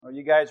Are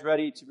you guys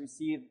ready to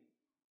receive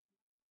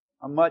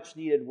a much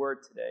needed word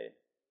today?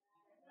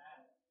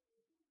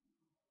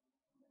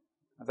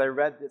 As I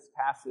read this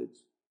passage,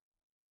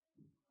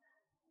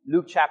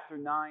 Luke chapter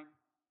 9,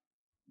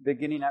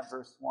 beginning at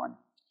verse 1.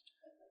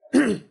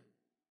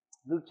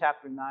 Luke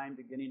chapter 9,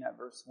 beginning at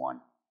verse 1.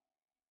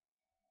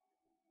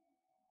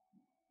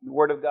 The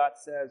Word of God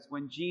says,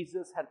 when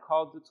Jesus had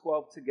called the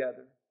 12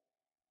 together,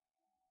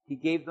 He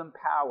gave them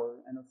power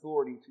and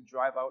authority to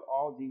drive out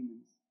all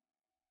demons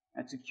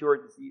and to cure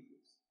diseases.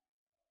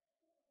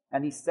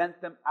 And He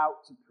sent them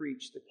out to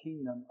preach the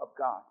kingdom of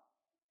God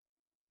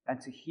and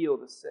to heal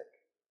the sick.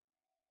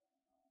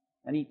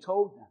 And He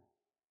told them,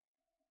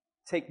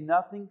 take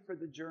nothing for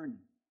the journey.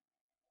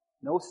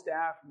 No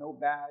staff, no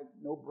bag,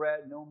 no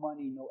bread, no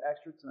money, no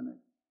extra tunic.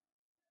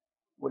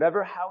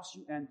 Whatever house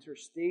you enter,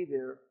 stay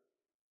there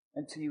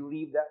until you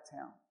leave that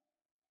town.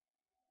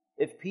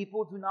 If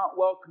people do not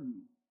welcome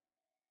you,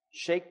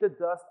 shake the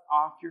dust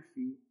off your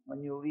feet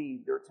when you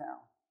leave their town,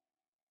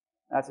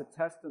 as a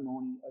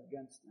testimony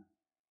against them.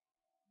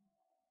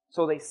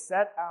 So they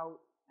set out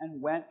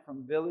and went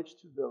from village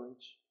to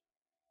village,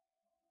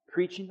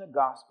 preaching the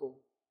gospel,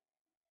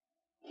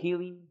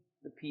 healing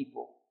the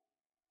people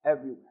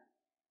everywhere.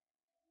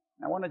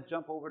 I want to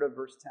jump over to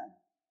verse 10.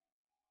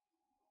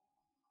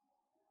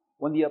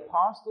 When the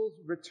apostles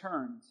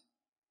returned,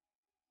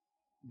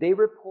 they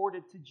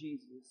reported to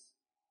Jesus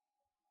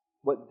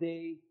what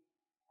they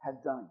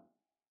had done.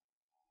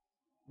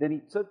 Then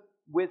He took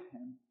with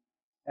Him,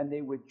 and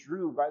they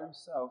withdrew by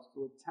themselves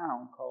to a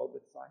town called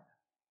Bethsaida.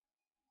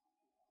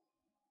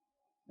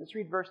 Let's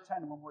read verse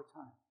 10 one more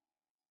time.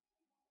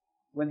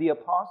 When the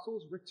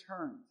apostles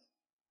returned,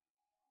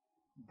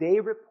 they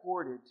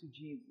reported to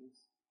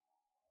Jesus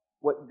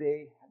what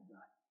they had done.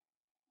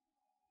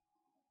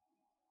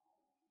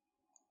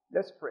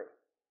 Let's pray.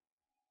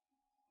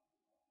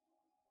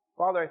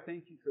 Father, I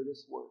thank You for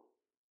this word.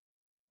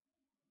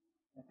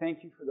 I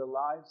thank You for the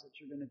lives that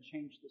You're going to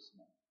change this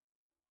morning.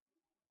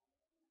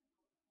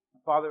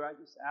 Father, I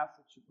just ask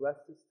that You bless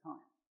this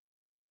time.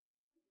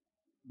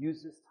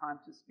 Use this time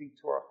to speak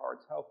to our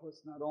hearts. Help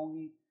us not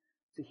only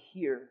to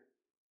hear,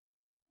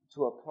 but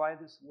to apply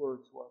this word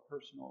to our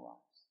personal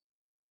lives.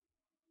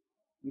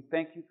 We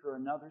thank You for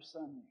another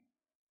Sunday,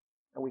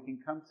 that we can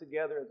come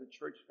together as a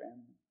church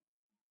family.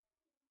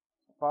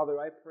 Father,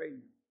 I pray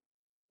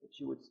that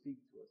You would speak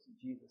to us in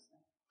Jesus'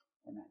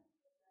 name. Amen.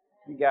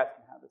 You guys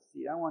can have a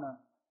seat. I want to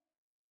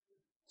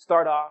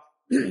start off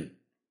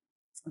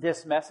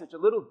this message a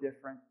little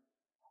different.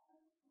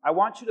 I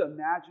want you to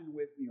imagine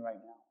with me right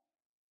now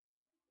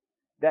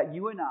that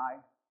you and I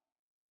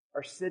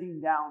are sitting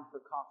down for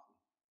coffee.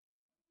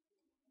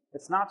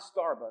 It's not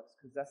Starbucks,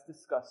 because that's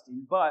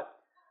disgusting, but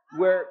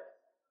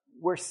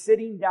we're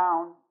sitting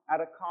down at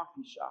a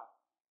coffee shop.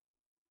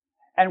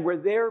 And we're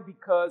there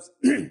because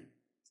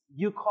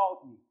you called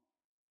me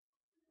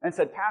and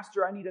said,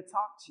 Pastor, I need to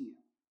talk to you.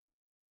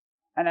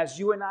 And as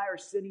you and I are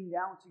sitting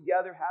down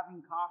together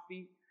having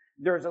coffee,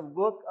 there's a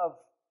look of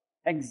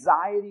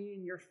anxiety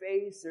in your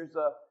face. There's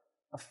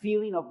a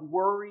feeling of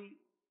worry,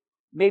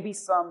 maybe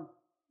some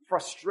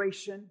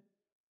frustration.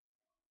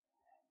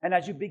 And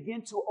as you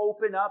begin to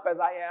open up, as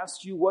I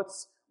asked you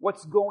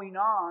what's going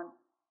on,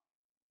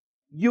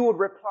 you would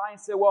reply and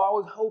say, well, I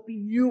was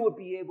hoping you would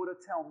be able to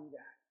tell me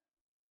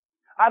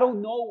that. I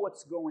don't know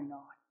what's going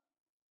on.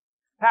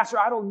 Pastor,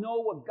 I don't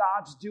know what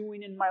God's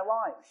doing in my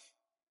life.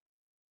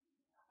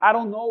 I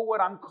don't know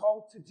what I'm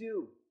called to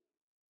do.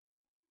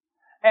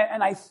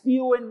 And I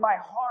feel in my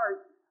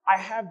heart, I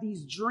have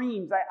these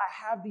dreams,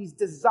 I have these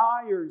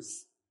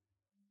desires.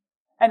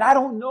 And I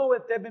don't know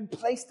if they've been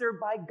placed there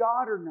by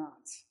God or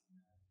not.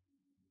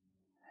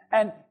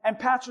 And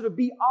Pastor, to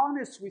be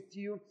honest with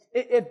you,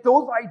 if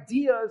those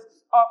ideas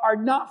are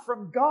not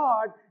from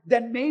God,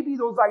 then maybe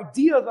those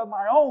ideas are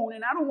my own,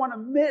 and I don't want to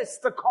miss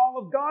the call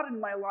of God in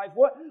my life.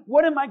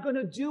 What am I going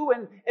to do?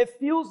 And it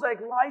feels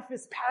like life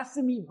is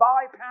passing me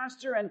by,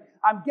 Pastor, and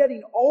I'm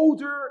getting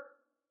older,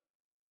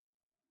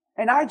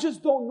 and I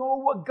just don't know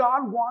what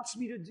God wants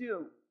me to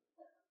do.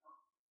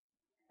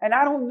 And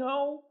I don't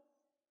know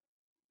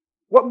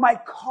what my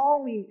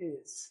calling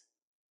is.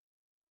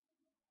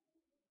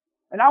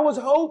 And I was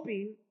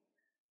hoping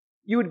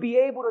you would be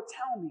able to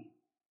tell me.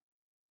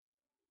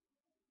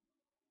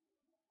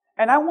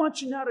 And I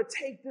want you now to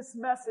take this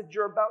message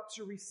you're about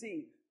to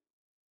receive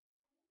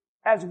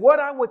as what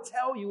I would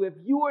tell you if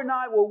you and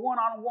I were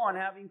one-on-one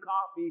having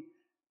coffee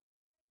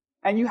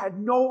and you had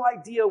no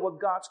idea what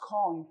God's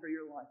calling for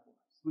your life was.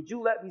 Would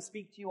you let me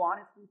speak to you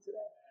honestly today?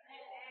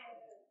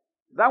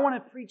 Because I want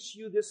to preach to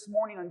you this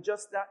morning on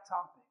just that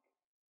topic.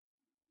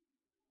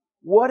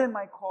 What am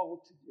I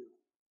called to do?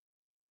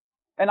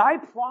 And I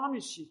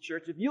promise you,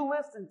 church, if you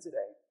listen today,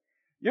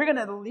 you're going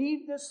to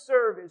leave this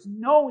service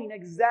knowing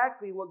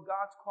exactly what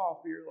God's call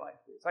for your life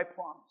is. I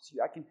promise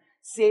you. I can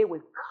say it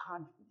with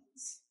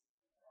confidence.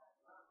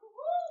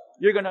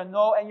 You're going to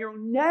know, and you'll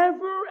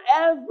never,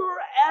 ever,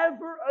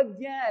 ever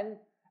again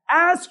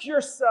ask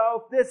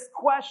yourself this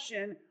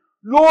question,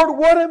 Lord,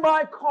 what am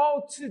I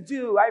called to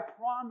do? I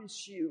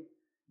promise you,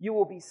 you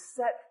will be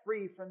set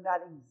free from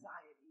that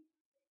anxiety.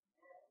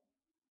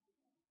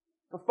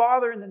 So,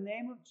 Father, in the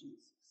name of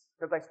Jesus,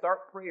 because I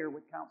start prayer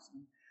with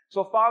counseling.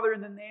 So, Father,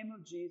 in the name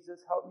of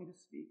Jesus, help me to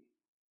speak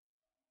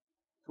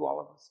to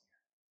all of us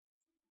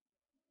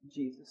here. In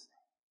Jesus'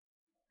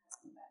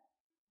 name. Amen.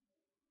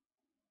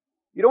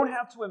 You don't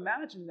have to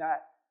imagine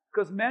that,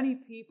 because many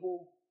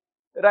people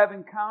that I've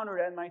encountered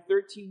in my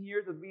 13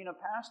 years of being a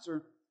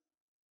pastor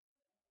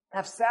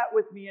have sat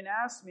with me and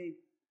asked me,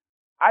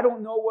 I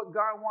don't know what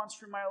God wants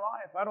for my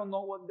life. I don't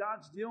know what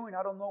God's doing.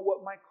 I don't know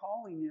what my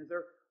calling is.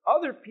 Or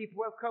other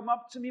people have come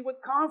up to me with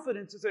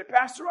confidence and said,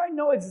 Pastor, I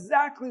know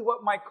exactly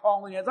what my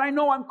calling is. I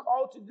know I'm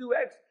called to do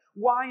X,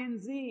 Y,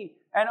 and Z.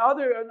 And I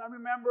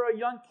remember a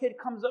young kid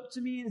comes up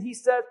to me and he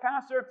says,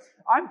 Pastor,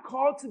 I'm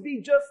called to be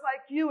just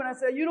like you. And I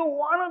said, you don't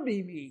want to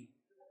be me.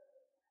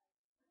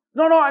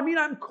 No, I mean,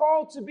 I'm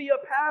called to be a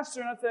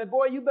pastor. And I said,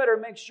 boy, you better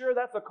make sure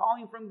that's a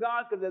calling from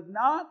God, because if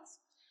not,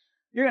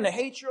 you're going to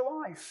hate your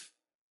life.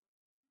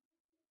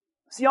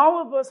 See,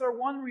 all of us are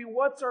wondering,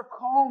 what's our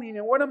calling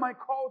and what am I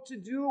called to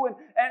do?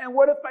 And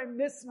what if I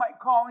miss my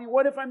calling?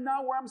 What if I'm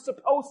not where I'm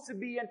supposed to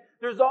be? And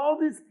there's all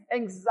this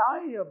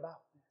anxiety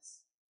about this.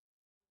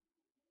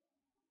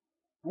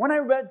 When I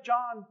read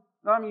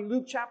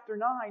Luke chapter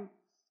 9,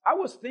 I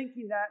was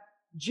thinking that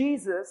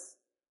Jesus,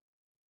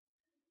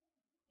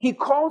 He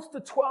calls the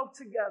 12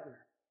 together.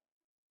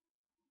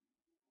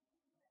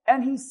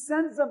 And He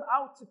sends them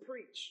out to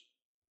preach.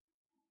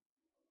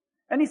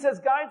 And He says,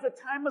 guys, the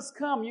time has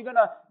come. You're going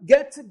to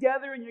get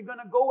together and you're going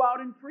to go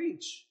out and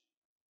preach.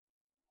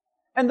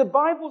 And the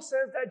Bible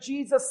says that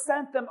Jesus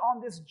sent them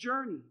on this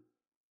journey.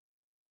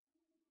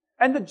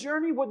 And the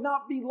journey would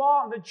not be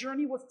long. The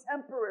journey was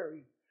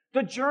temporary.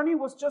 The journey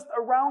was just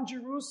around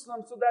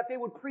Jerusalem so that they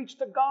would preach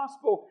the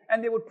gospel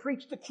and they would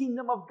preach the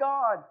kingdom of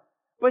God.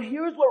 But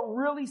here's what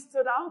really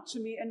stood out to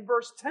me in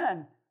verse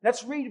 10.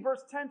 Let's read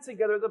verse 10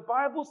 together. The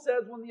Bible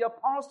says when the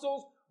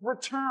apostles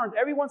returned.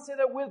 Everyone say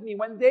that with me.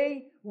 When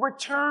they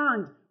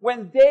returned,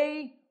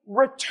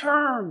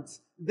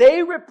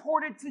 they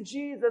reported to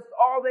Jesus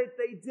all that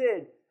they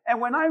did.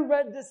 And when I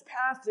read this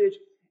passage,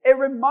 it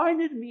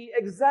reminded me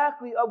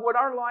exactly of what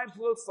our lives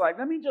looks like.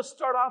 Let me just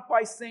start off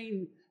by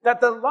saying that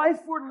the life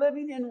we're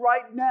living in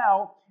right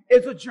now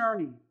is a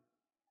journey.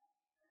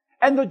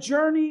 And the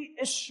journey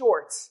is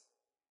short.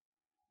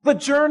 The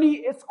journey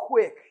is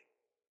quick.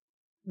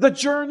 The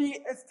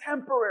journey is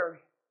temporary.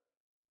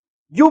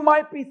 You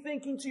might be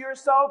thinking to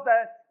yourself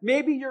that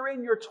maybe you're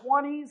in your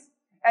 20s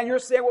and you're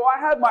saying, well, I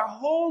have my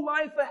whole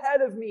life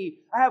ahead of me.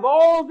 I have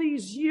all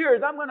these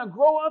years. I'm going to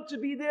grow up to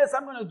be this.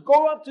 I'm going to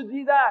grow up to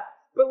be that.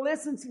 But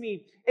listen to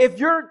me. If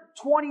you're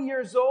 20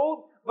 years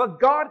old, but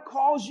God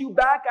calls you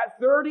back at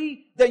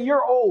 30, then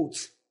you're old.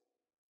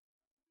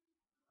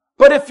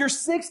 But if you're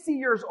 60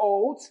 years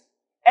old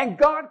and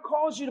God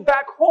calls you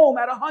back home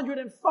at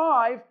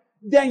 105,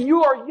 then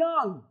you are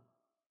young.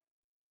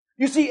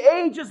 You see,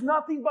 age is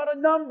nothing but a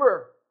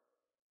number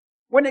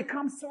when it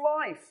comes to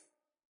life.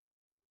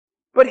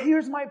 But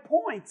here's my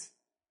point.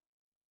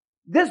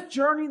 This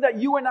journey that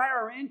you and I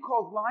are in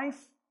called life,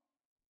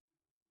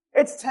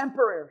 it's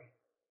temporary.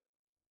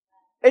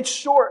 It's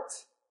short.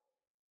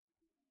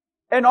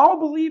 And all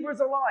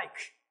believers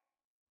alike,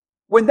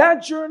 when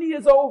that journey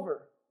is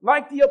over,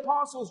 like the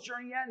apostles'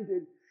 journey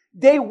ended,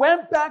 they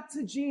went back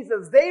to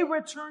Jesus. They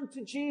returned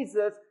to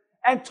Jesus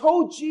and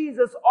told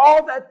Jesus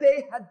all that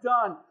they had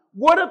done.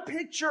 What a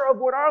picture of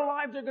what our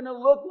lives are going to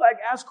look like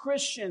as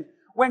Christians.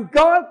 When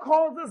God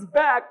calls us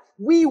back,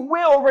 we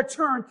will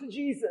return to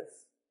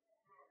Jesus.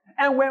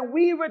 And when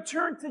we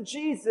return to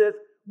Jesus,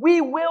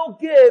 we will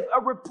give a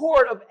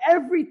report of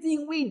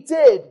everything we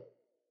did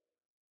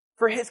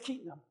for His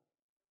kingdom.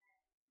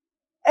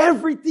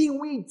 Everything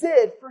we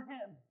did for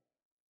Him.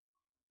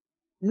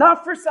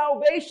 Not for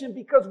salvation,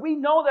 because we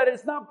know that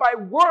it's not by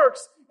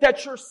works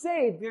that you're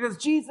saved, because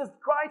Jesus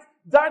Christ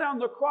died on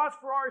the cross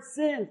for our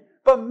sins.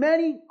 But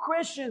many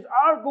Christians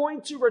are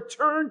going to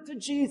return to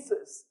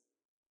Jesus.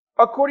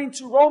 According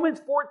to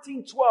Romans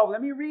 14:12.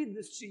 Let me read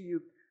this to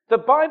you. The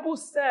Bible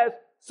says,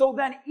 so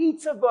then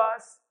each of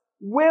us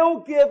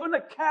will give an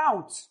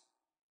account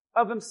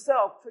of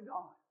himself to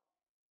God.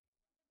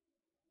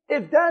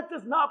 If that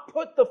does not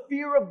put the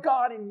fear of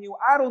God in you,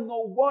 I don't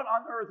know what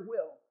on earth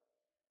will.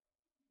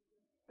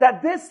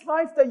 That this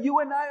life that you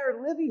and I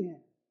are living in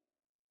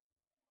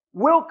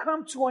will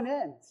come to an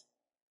end.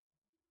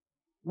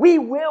 We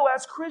will,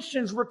 as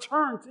Christians,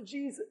 return to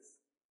Jesus.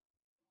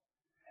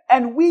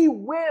 And we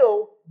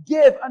will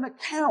give an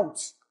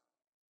account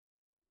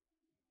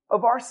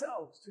of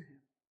ourselves to Him.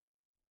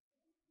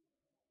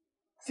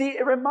 See,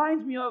 it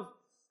reminds me of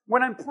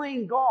when I'm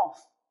playing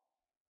golf.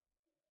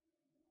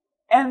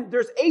 And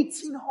there's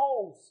 18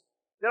 holes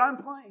that I'm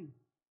playing.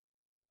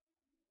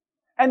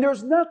 And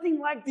there's nothing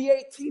like the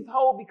 18th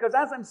hole, because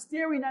as I'm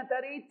staring at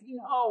that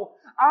 18th hole,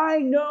 I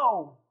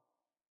know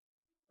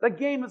the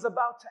game is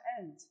about to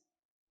end.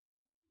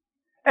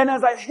 And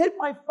as I hit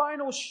my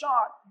final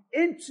shot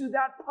into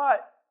that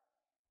putt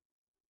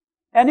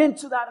and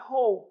into that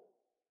hole,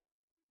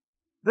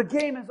 the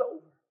game is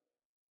over.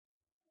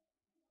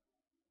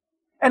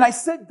 And I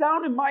sit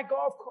down in my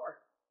golf cart.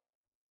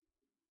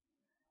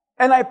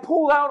 And I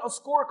pull out a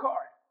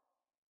scorecard.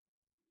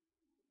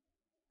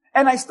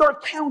 And I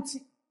start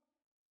counting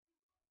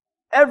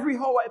every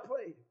hole I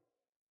played.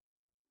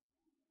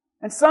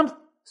 And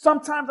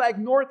sometimes I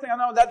ignore things. I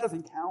know that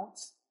doesn't count.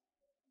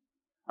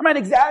 I might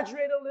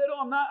exaggerate a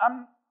little.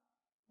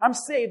 I'm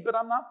saved, but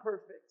I'm not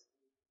perfect.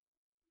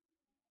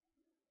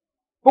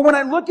 But when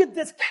I look at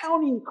this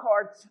counting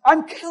card,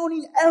 I'm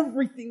counting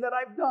everything that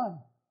I've done.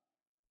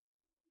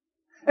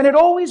 And it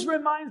always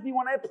reminds me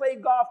when I play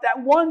golf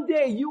that one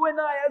day you and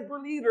I as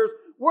believers,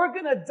 we're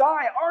going to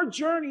die. Our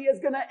journey is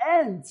going to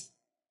end.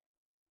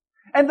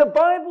 And the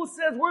Bible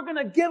says we're going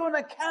to give an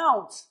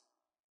account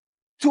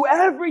to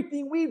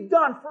everything we've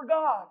done for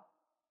God.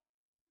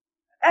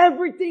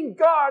 Everything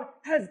God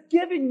has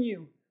given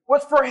you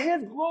was for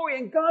His glory.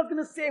 And God's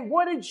going to say,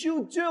 what did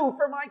you do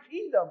for my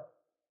kingdom?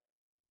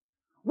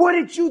 What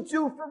did you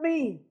do for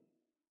me?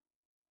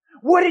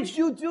 What did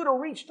you do to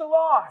reach the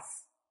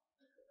lost?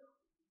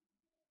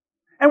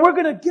 And we're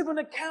going to give an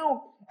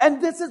account.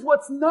 And this is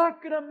what's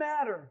not going to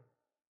matter.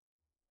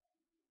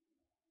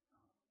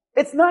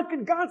 God's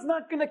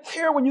not going to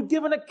care when you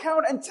give an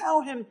account and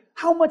tell Him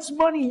how much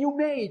money you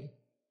made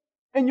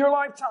in your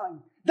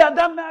lifetime. That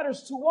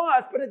matters to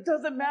us, but it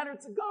doesn't matter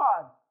to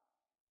God.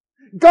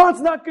 God's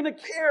not going to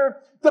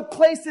care the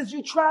places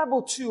you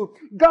travel to.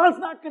 God's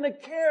not going to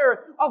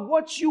care of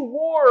what you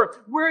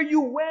wore, where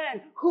you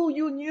went, who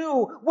you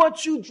knew,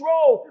 what you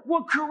drove,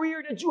 what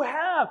career did you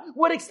have,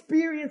 what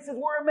experiences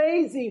were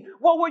amazing,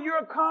 what were your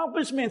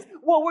accomplishments,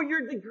 what were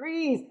your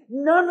degrees.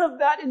 None of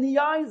that in the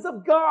eyes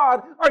of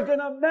God are going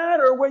to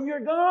matter when you're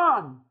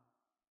gone.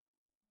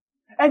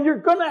 And you're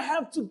going to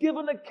have to give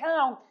an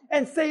account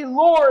and say,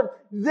 Lord,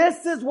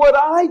 this is what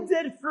I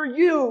did for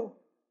you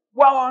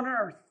while on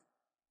earth.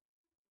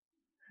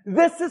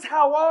 This is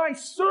how I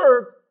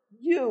served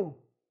you.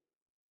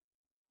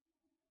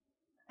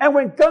 And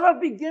when God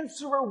begins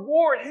to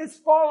reward His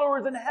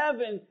followers in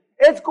heaven,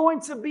 it's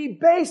going to be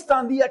based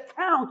on the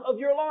account of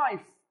your life.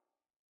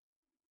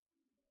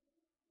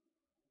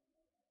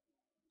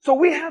 So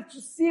we have to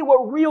see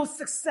what real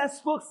success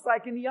looks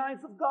like in the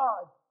eyes of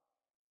God.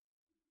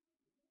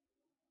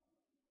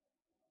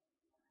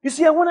 You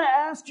see, I want to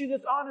ask you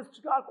this honest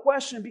to God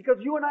question because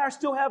you and I are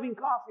still having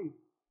coffee.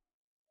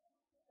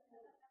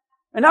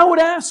 And I would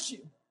ask you,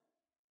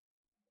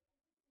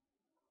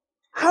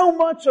 how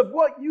much of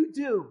what you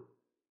do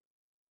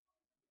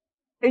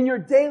in your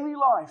daily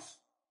life,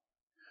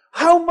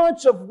 how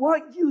much of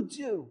what you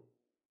do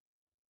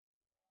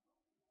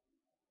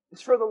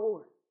is for the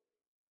Lord?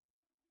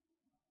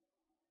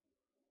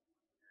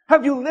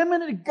 Have you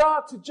limited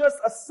God to just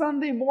a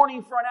Sunday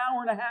morning for an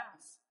hour and a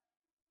half?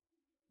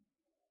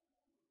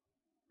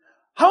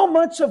 How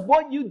much of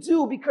what you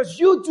do, because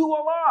you do a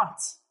lot,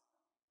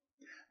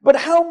 but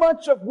how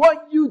much of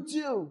what you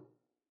do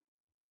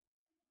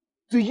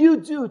you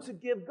do to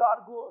give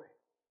God glory?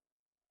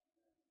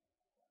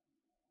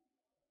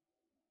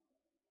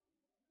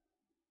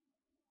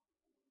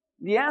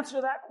 The answer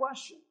to that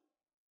question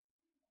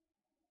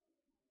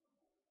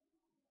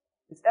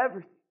is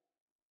everything.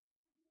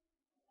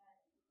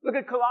 Look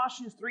at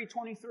Colossians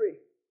 3:23.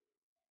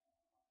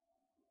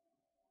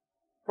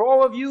 For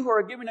all of you who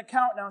are giving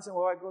account now and say,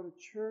 well, I go to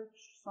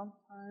church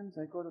sometimes,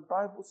 I go to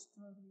Bible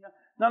study.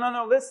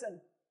 No, listen.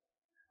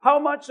 How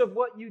much of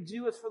what you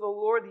do is for the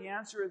Lord? The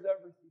answer is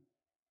everything.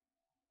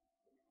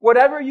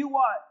 Whatever you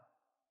want.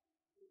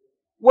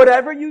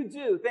 Whatever you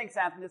do. Thanks,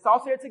 Anthony. Let's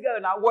all say it together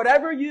now.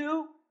 Whatever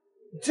you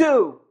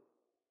do.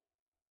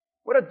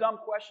 What a dumb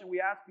question we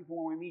ask people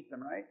when we meet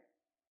them, right?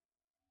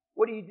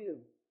 What do you do?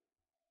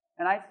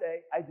 And I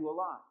say, I do a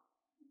lot.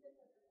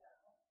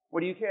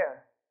 What do you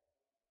care?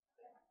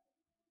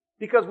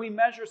 Because we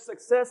measure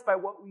success by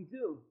what we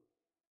do.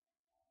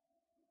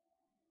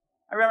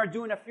 I remember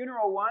doing a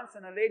funeral once,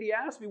 and a lady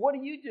asked me, what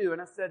do you do?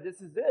 And I said, this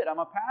is it. I'm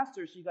a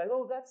pastor. She's like,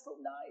 oh, that's so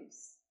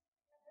nice.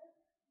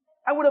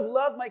 I would have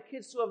loved my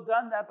kids to have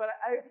done that, but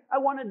I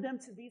wanted them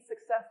to be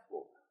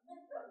successful.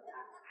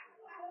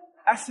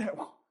 I said,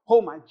 well,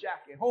 hold my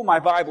jacket, hold my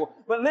Bible.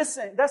 But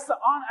listen, that's the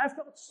honor. I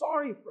felt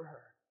sorry for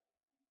her.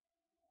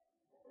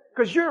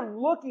 Because you're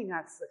looking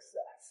at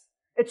success.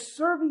 It's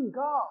serving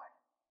God.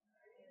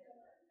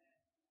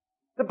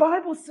 The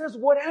Bible says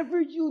whatever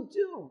you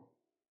do,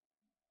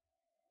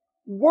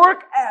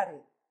 work at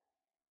it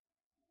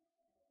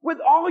with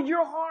all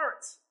your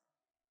heart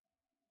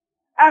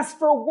as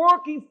for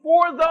working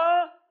for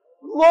the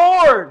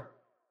Lord,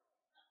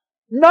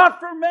 not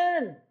for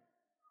men.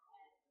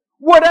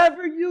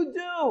 Whatever you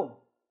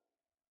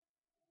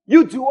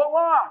do a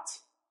lot.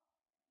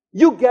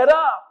 You get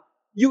up,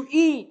 you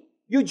eat,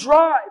 You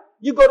drive.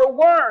 You go to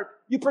work.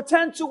 You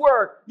pretend to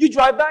work. You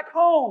drive back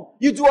home.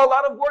 You do a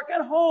lot of work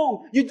at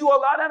home. You do a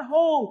lot at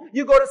home.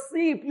 You go to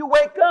sleep. You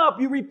wake up.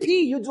 You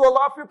repeat. You do a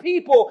lot for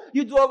people.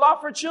 You do a lot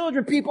for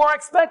children. People are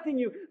expecting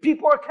you.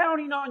 People are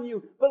counting on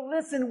you. But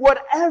listen,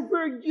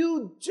 whatever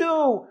you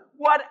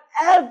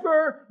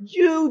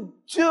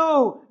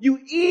do, you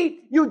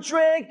eat, you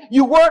drink,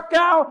 you work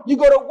out, you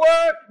go to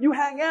work, you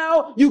hang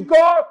out, you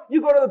go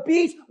to the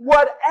beach,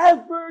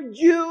 whatever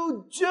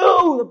you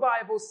do, the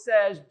Bible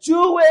says,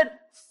 do it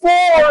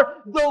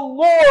for the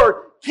Lord.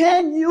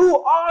 Can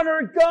you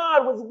honor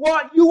God with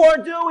what you are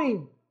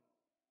doing?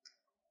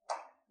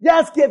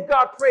 Yes, give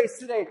God praise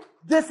today.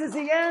 This is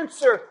the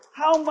answer.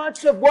 How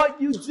much of what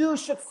you do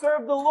should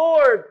serve the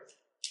Lord?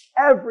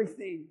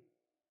 Everything.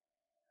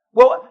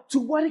 Well, to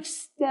what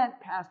extent,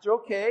 Pastor?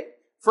 Okay,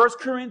 1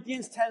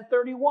 Corinthians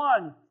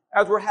 10:31,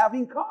 as we're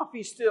having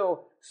coffee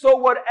still. So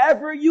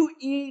whatever you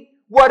eat,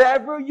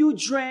 whatever you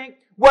drink,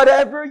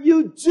 whatever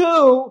you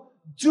do,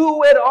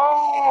 do it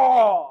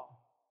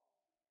all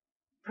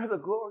for the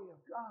glory of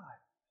God.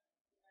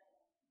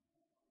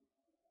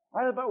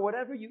 What about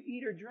whatever you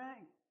eat or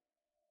drink?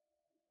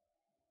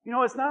 You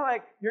know, it's not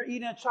like you're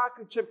eating a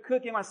chocolate chip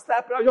cookie and I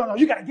slap it out. No,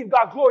 you got to give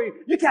God glory.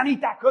 You can't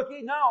eat that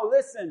cookie. No,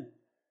 listen.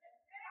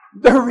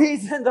 The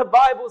reason the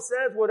Bible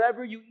says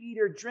whatever you eat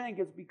or drink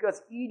is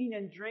because eating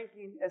and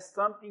drinking is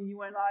something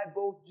you and I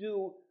both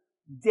do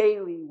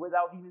daily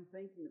without even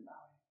thinking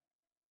about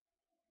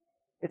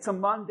it. It's a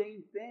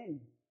mundane thing.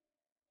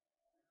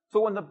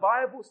 So when the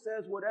Bible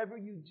says whatever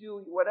you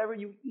do, whatever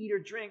you eat or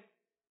drink,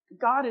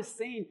 God is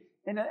saying,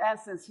 in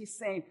essence, He's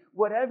saying,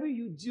 whatever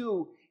you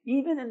do,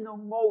 even in the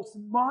most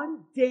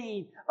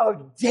mundane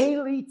of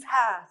daily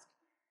tasks,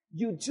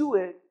 you do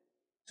it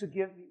to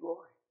give me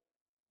glory.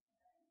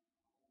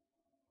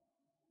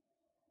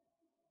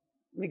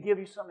 Let me give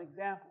you some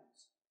examples.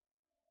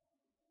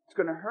 It's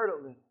going to hurt a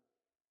little.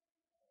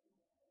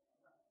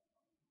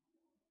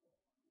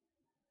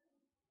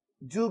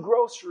 Do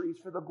groceries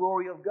for the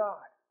glory of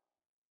God.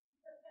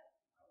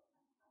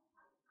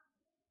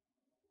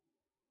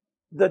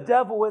 The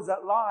devil is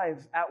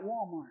alive at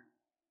Walmart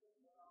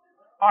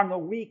on the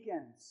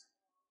weekends,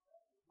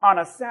 on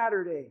a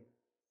Saturday,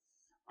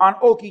 on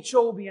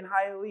Okeechobee and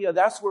Hialeah.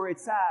 That's where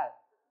it's at.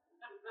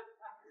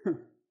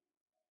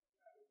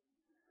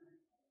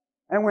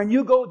 And when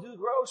you go do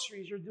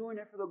groceries, you're doing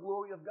it for the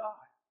glory of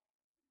God.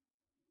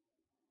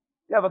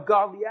 You have a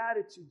godly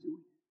attitude doing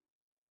it.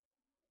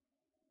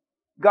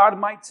 God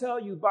might tell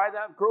you, buy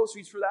that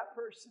groceries for that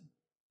person.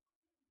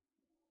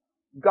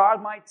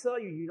 God might tell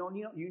you, you don't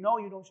need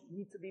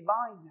to be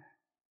buying that.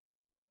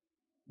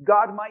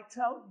 God might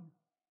tell you.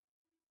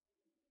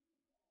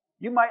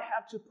 You might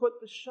have to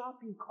put the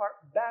shopping cart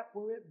back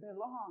where it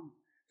belongs.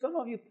 Some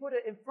of you put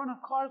it in front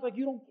of cars like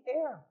you don't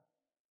care.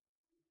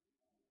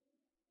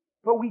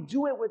 But we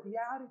do it with the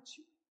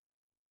attitude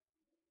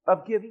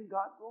of giving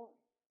God glory.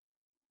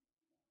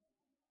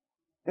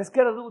 Let's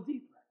get a little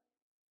deeper.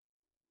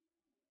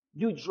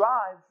 You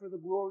drive for the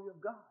glory of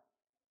God.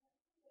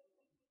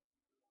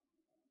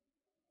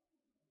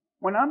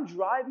 When I'm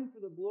driving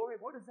for the glory,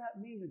 what does that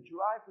mean, to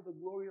drive for the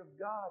glory of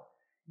God?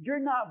 You're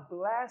not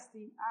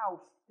blasting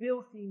out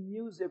filthy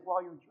music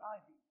while you're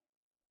driving.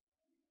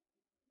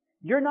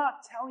 You're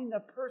not telling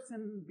the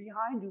person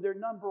behind you they're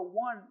number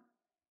one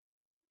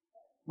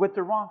with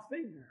the wrong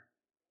finger.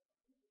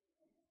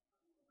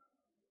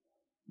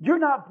 You're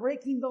not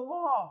breaking the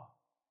law.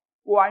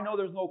 Well, I know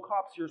there's no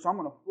cops here, so I'm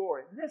going to floor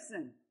it.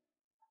 Listen,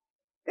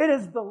 it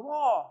is the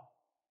law.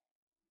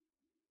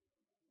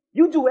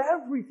 You do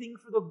everything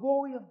for the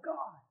glory of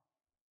God.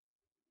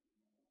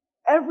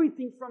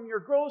 Everything from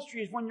your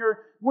groceries, when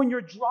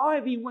you're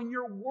driving, when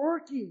you're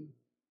working.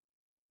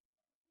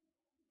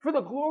 For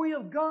the glory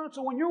of God.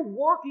 So when you're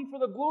working for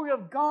the glory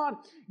of God,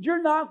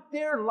 you're not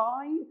there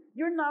lying.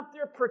 You're not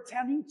there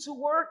pretending to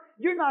work.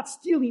 You're not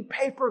stealing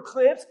paper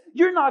clips.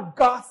 You're not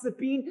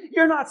gossiping.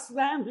 You're not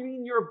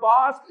slandering your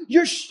boss.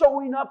 You're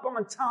showing up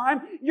on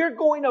time. You're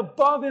going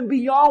above and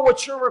beyond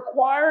what you're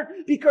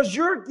required because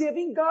you're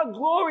giving God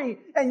glory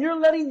and you're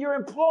letting your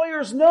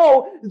employers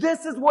know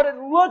this is what it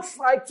looks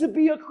like to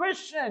be a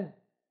Christian.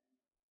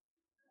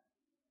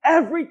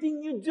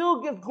 Everything you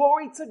do, give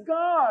glory to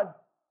God.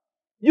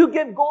 You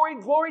give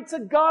glory to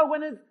God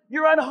when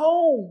you're at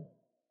home.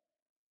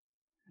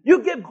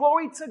 You give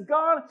glory to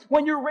God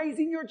when you're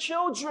raising your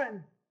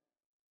children.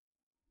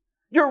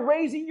 You're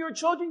raising your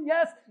children.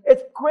 Yes,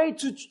 it's great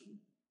to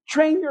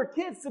train your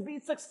kids to be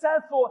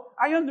successful.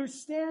 I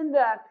understand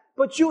that.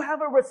 But you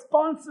have a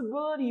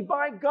responsibility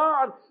by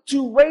God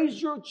to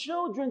raise your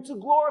children to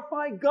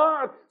glorify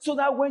God so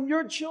that when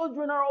your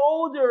children are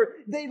older,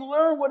 they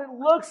learn what it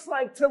looks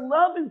like to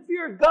love and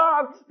fear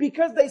God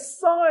because they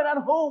saw it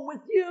at home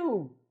with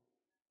you.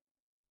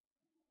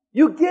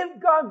 You give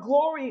God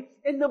glory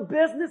in the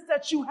business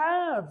that you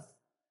have.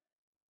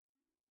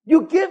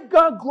 You give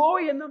God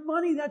glory in the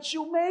money that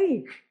you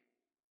make.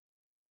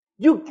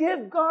 You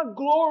give God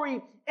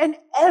glory in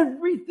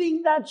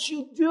everything that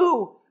you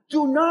do.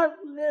 Do not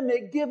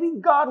limit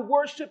giving God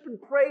worship and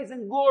praise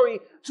and glory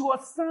to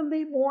a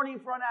Sunday morning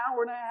for an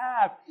hour and a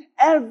half.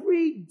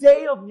 Every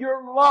day of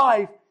your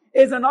life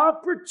is an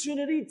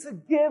opportunity to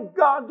give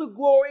God the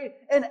glory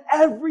in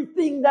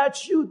everything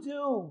that you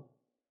do.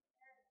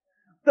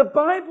 The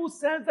Bible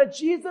says that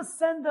Jesus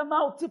sent them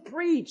out to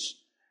preach.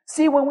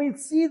 See, when we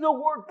see the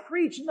word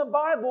preach in the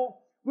Bible,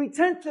 we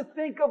tend to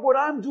think of what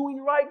I'm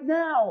doing right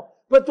now.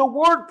 But the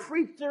word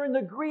preach there in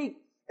the Greek,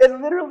 it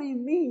literally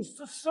means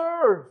to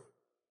serve.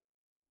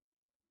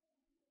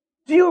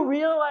 Do you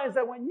realize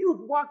that when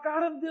you walk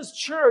out of this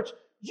church,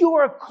 you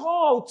are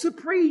called to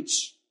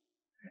preach?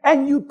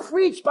 And you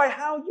preach by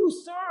how you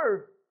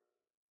serve.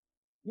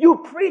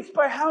 You preach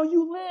by how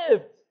you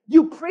live.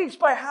 You preach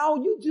by how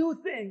you do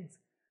things.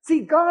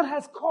 See, God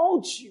has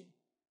called you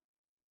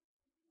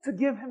to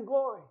give Him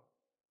glory.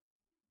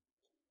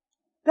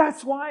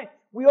 That's why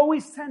we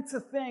always tend to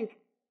think,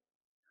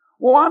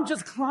 well, I'm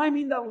just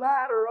climbing the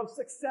ladder of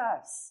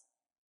success.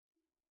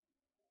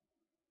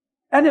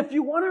 And if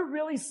you want to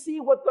really see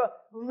what the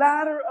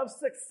ladder of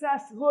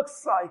success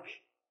looks like,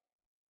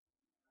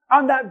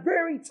 on that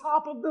very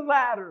top of the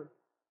ladder,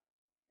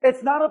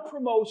 it's not a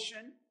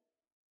promotion.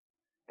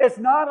 It's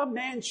not a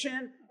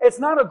mansion. It's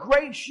not a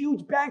great,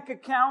 huge bank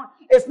account.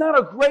 It's not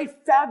a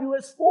great,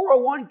 fabulous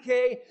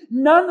 401k.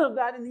 None of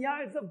that in the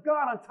eyes of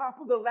God on top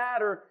of the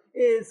ladder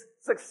is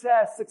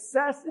success.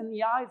 Success in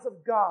the eyes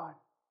of God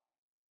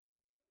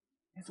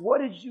is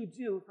what did you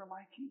do for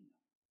my kingdom?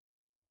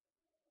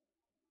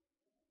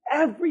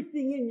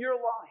 Everything in your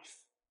life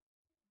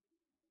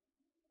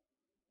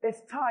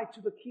is tied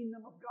to the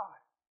kingdom of God.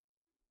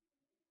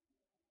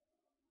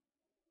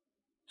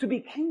 To be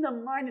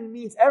kingdom-minded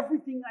means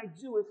everything I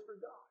do is for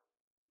God.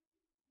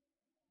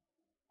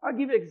 I'll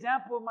give you an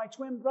example of my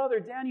twin brother.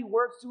 Danny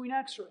works doing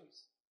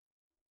x-rays.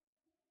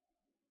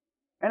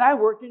 And I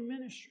work in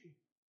ministry.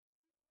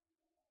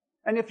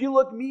 And if you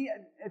look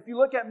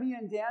at me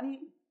and Danny,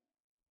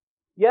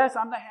 yes,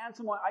 I'm the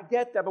handsome one. I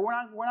get that, but we're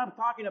not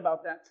talking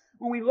about that.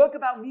 When we look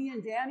about me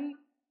and Danny,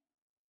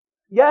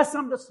 yes,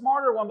 I'm the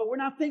smarter one, but we're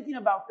not thinking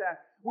about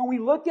that. When we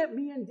look at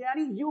me and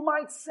Danny, you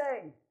might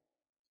say,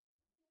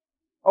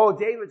 oh,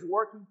 David's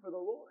working for the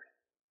Lord.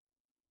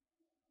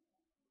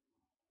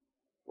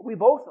 But we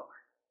both are.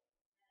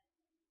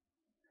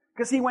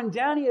 Because see, when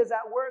Danny is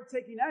at work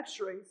taking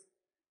x-rays,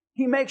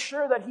 he makes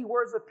sure that he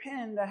wears a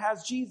pin that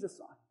has Jesus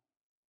on it.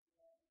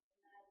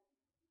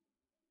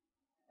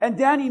 And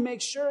Danny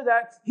makes sure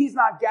that he's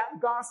not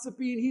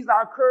gossiping, he's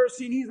not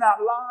cursing, he's not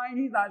lying,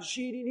 he's not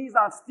cheating, he's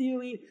not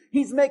stealing.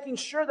 He's making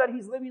sure that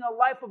he's living a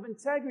life of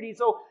integrity.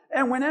 So,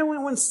 and when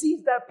anyone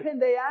sees that pin,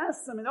 they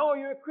ask him, oh,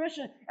 you're a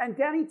Christian. And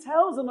Danny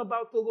tells them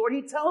about the Lord.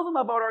 He tells them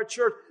about our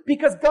church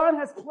because God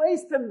has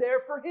placed him there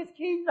for His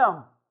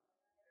kingdom.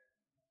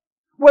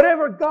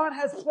 Whatever God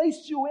has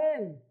placed you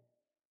in,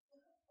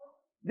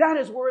 that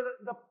is where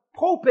the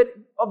pulpit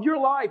of your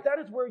life, that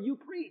is where you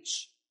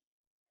preach.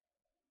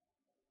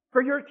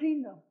 For your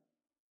kingdom.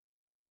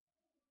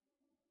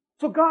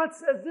 So God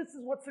says this is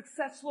what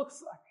success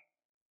looks like.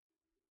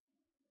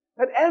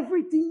 That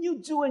everything you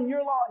do in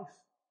your life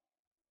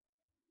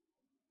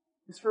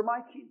is for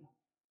my kingdom.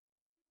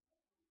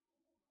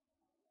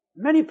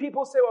 Many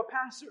people say, well,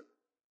 Pastor,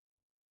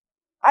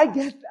 I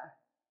get that.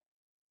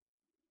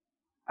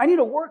 I need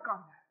to work on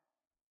that.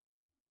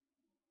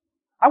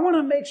 I want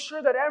to make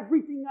sure that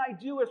everything I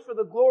do is for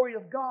the glory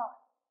of God.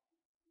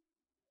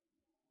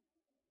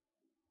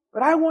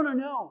 But I want to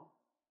know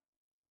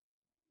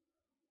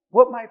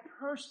what my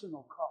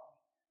personal calling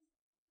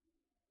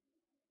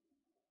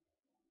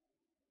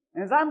is.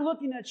 And as I'm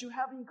looking at you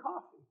having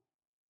coffee,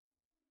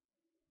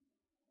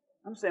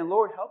 I'm saying,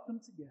 Lord, help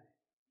them to get it.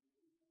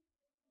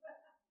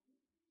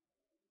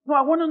 No,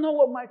 I want to know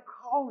what my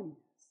calling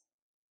is.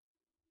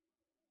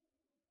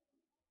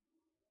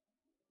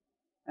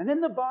 And in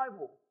the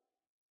Bible,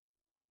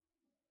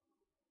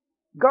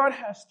 God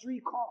has 3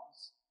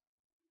 calls.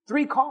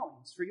 3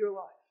 callings for your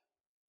life.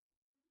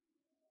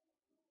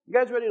 You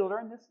guys ready to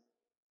learn this?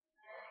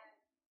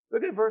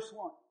 Look at verse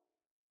 1.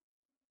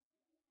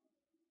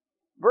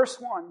 Verse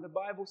 1, the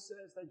Bible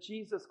says that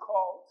Jesus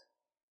called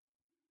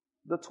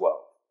the 12.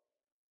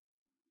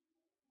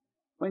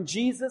 When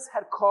Jesus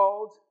had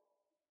called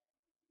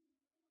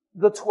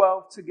the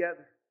 12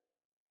 together,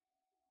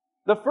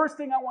 the first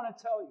thing I want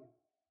to tell you,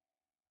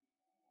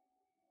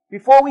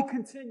 before we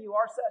continue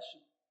our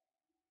session,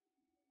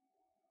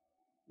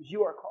 is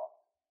you are called.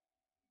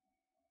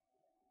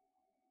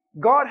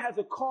 God has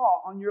a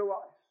call on your life.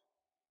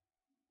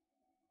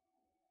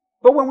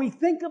 But when we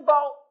think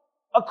about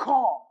a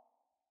call,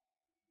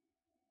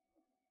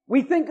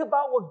 we think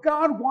about what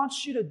God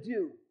wants you to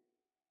do.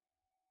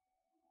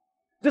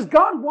 Does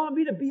God want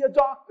me to be a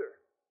doctor?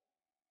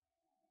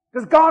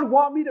 Does God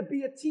want me to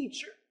be a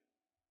teacher?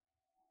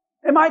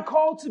 Am I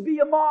called to be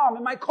a mom?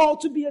 Am I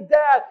called to be a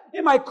dad?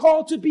 Am I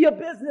called to be a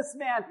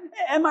businessman?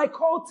 Am I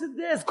called to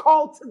this,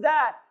 called to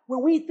that?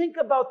 When we think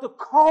about the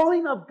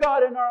calling of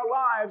God in our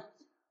lives,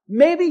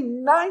 maybe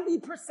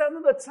 90%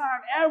 of the time,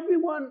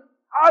 everyone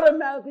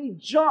automatically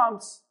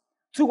jumps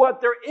to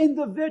what their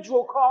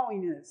individual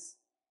calling is.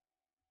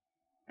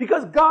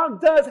 Because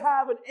God does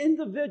have an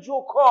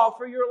individual call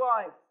for your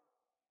life.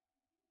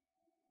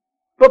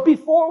 But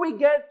before we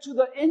get to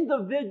the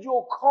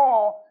individual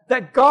call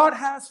that God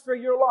has for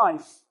your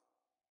life,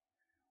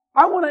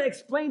 I want to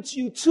explain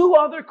to you two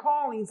other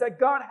callings that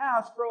God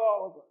has for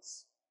all of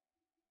us.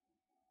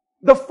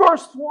 The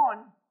first one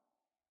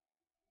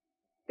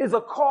is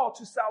a call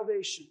to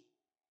salvation.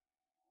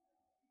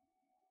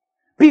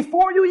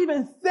 Before you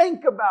even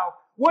think about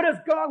what does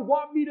God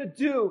want me to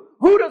do,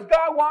 who does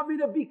God want me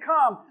to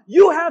become,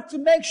 you have to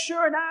make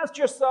sure and ask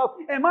yourself,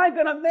 am I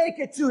going to make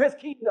it to His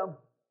kingdom?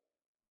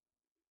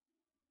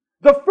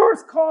 The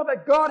first call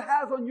that God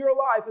has on your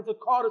life is a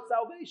call to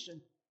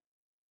salvation.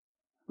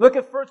 Look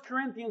at 1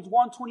 Corinthians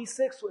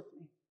 1:26 with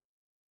me.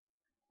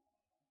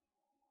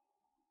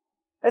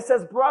 It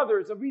says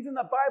brothers. The reason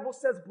the Bible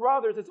says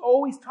brothers, it's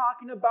always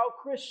talking about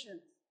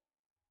Christians.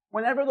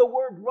 Whenever the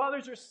word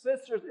brothers or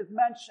sisters is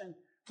mentioned.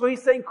 So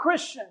he's saying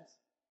Christians,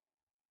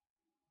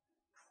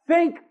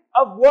 think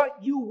of what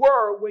you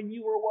were when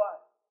you were what?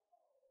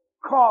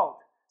 Called.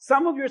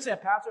 Some of you are saying,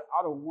 Pastor,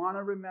 I don't want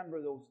to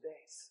remember those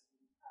days.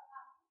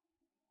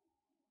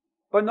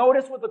 But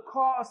notice what the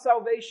call of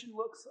salvation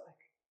looks like.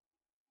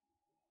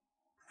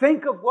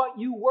 Think of what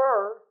you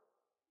were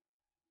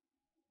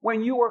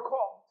when you were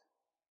called.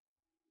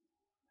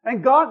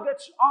 And God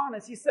gets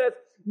honest. He says,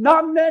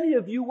 not many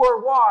of you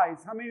were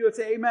wise. How many of you would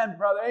say, amen,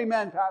 brother?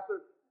 Amen,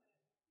 Pastor.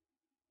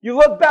 You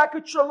look back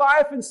at your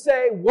life and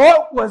say,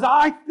 what was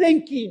I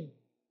thinking?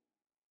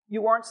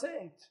 You weren't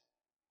saved.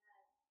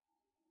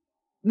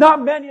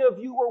 Not many of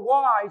you were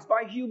wise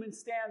by human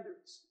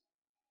standards.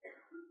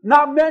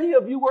 Not many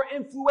of you were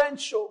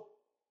influential.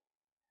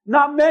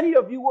 Not many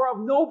of you were of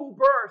noble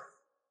birth.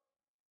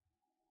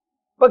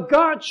 But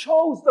God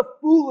chose the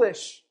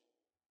foolish.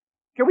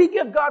 Can we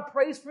give God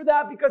praise for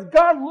that? Because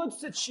God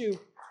looks at you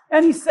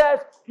and He says,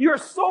 you're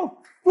so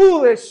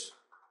foolish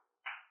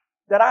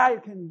that I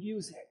can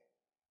use it.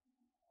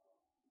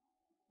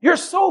 You're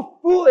so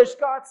foolish,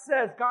 God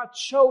says. God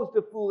chose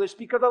the foolish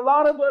because a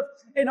lot of us,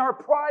 in our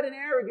pride and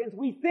arrogance,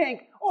 we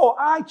think, oh,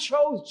 I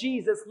chose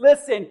Jesus.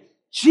 Listen,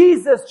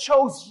 Jesus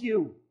chose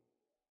you.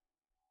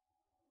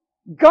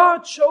 God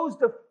chose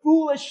the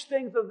foolish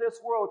things of this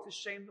world to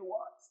shame the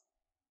wise.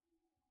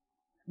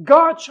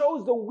 God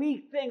chose the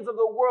weak things of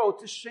the world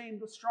to shame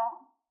the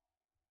strong.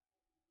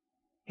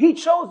 He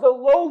chose the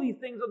lowly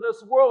things of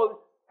this world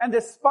and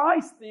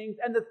despised things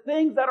and the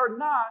things that are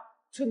not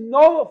to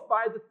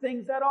nullify the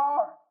things that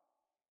are,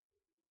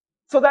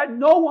 so that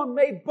no one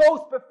may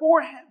boast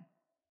before Him.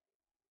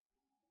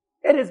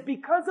 It is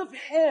because of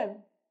Him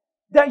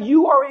that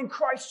you are in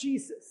Christ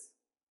Jesus.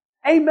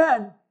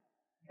 Amen.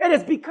 It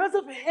is because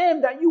of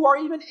Him that you are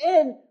even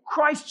in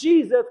Christ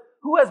Jesus,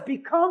 who has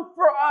become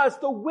for us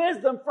the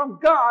wisdom from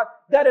God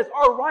that is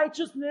our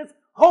righteousness,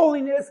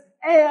 holiness,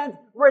 and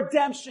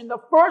redemption.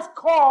 The first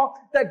call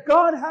that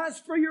God has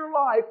for your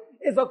life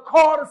is a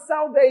call to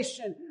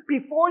salvation.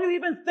 Before you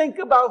even think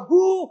about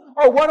who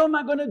or what am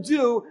I going to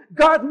do,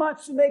 God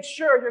wants to make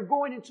sure you're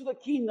going into the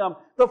kingdom.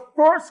 The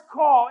first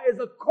call is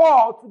a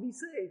call to be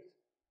saved.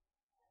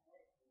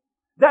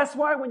 That's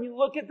why when you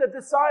look at the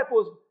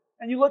disciples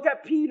and you look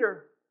at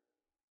Peter,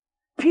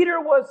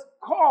 Peter was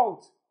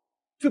called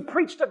to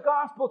preach the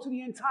gospel to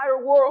the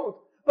entire world.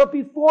 But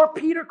before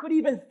Peter could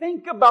even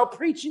think about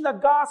preaching the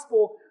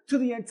gospel to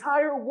the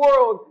entire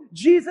world,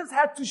 Jesus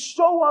had to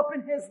show up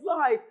in his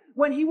life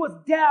when he was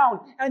down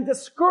and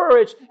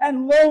discouraged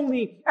and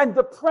lonely and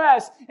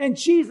depressed. And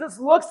Jesus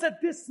looks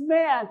at this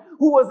man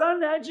who was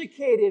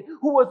uneducated,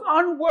 who was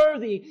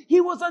unworthy. He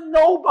was a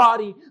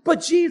nobody.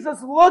 But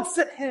Jesus looks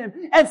at him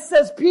and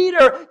says,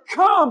 Peter,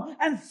 come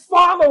and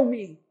follow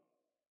me.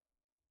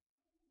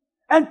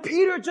 And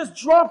Peter just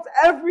drops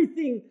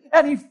everything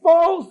and he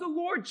follows the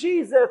Lord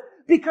Jesus,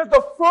 because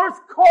the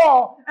first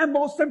call and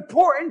most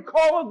important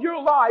call of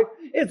your life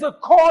is a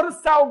call to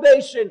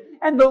salvation.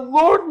 And the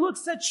Lord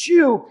looks at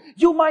you.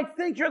 You might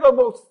think you're the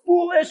most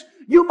foolish.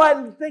 You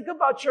might think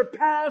about your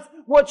past,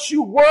 what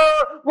you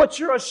were, what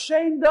you're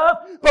ashamed of.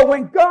 But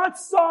when God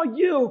saw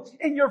you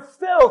in your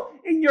filth,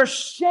 in your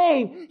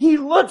shame, He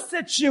looks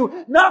at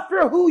you not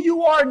for who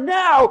you are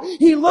now.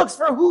 He looks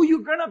for who you're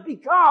going to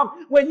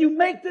become when you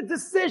make the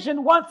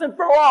decision once and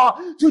for all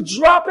to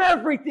drop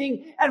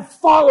everything and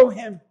follow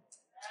Him.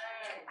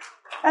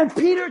 And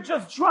Peter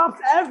just drops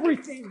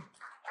everything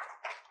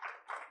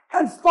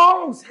and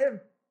follows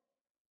Him.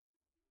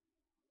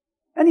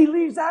 And he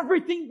leaves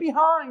everything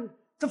behind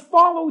to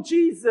follow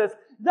Jesus.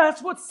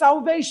 That's what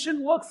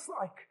salvation looks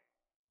like.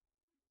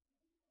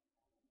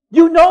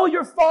 You know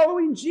you're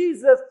following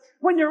Jesus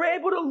when you're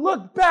able to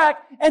look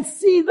back and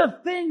see the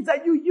things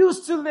that you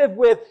used to live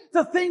with,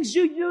 the things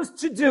you used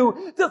to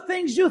do, the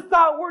things you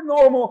thought were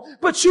normal,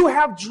 but you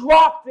have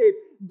dropped it.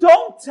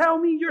 Don't tell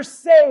me you're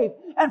saved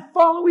and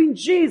following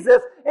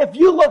Jesus if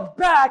you look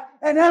back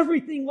and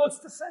everything looks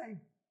the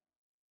same.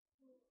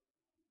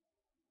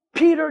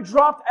 Peter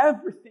dropped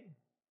everything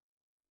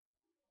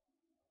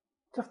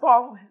to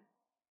follow Him.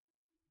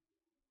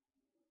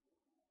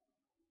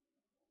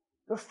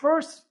 The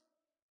first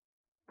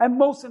and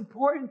most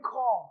important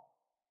call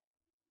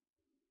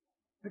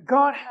that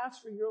God has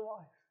for your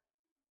life.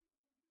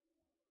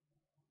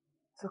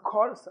 It's a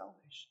call to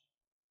salvation.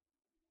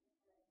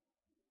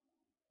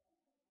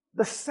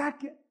 The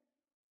second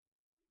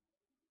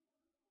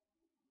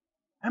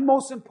and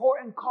most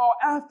important call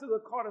after the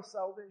call to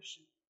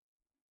salvation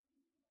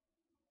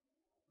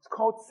is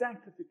called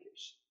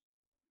sanctification.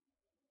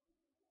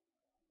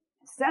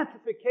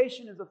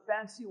 Sanctification is a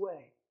fancy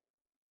way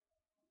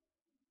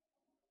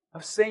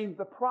of saying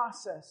the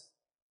process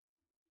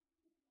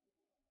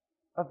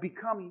of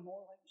becoming more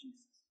like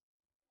Jesus.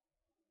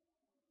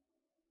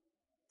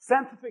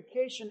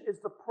 Sanctification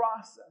is the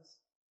process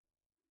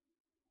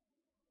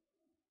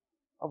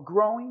of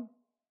growing,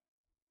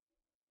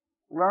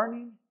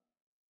 learning,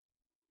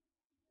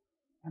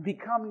 and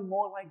becoming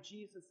more like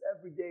Jesus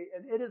every day.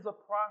 And it is a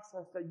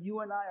process that you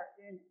and I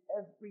are in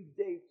every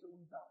day till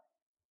we die.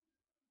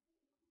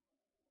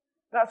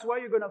 That's why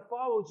you're going to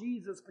follow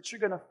Jesus, but you're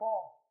going to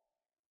fall.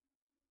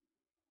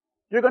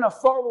 You're going to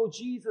follow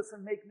Jesus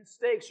and make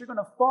mistakes. You're going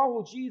to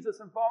follow Jesus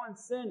and fall in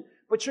sin,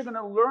 but you're going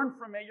to learn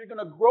from it. You're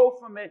going to grow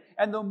from it.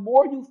 And the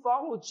more you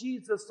follow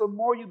Jesus, the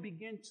more you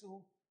begin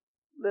to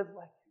live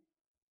like Him.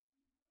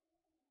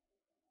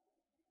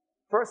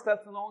 1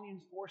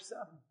 Thessalonians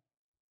 4:7.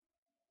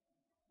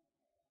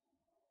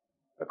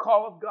 The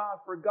call of God.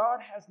 For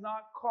God has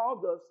not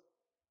called us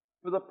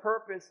for the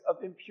purpose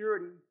of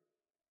impurity,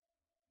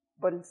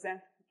 but in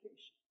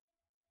sanctification.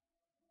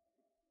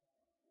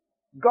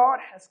 God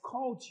has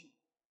called you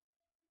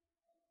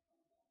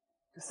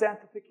to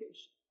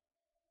sanctification.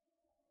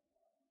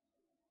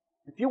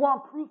 If you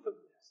want proof of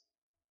this,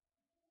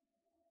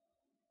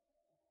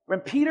 when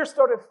Peter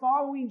started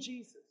following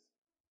Jesus,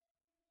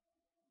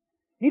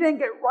 he didn't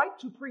get right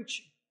to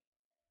preaching.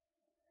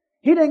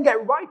 He didn't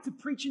get right to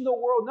preaching the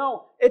world.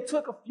 No, it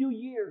took a few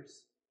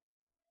years.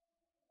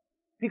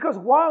 Because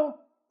while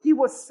he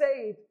was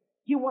saved,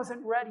 he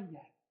wasn't ready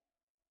yet.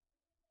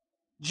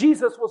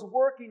 Jesus was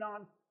working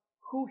on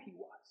who he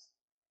was.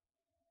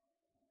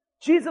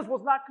 Jesus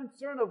was not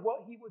concerned of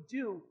what he would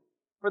do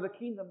for the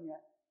kingdom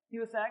yet. He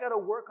was saying, I got to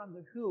work on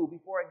the who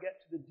before I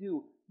get to the do.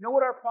 You know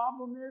what our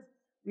problem is?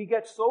 We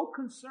get so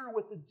concerned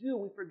with the do,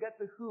 we forget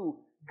the who.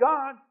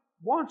 God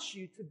wants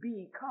you to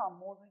become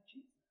more like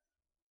Jesus.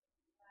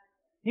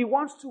 He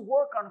wants to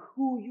work on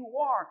who you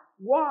are.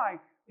 Why?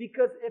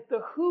 Because if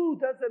the who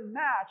doesn't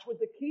match with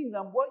the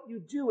kingdom, what you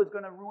do is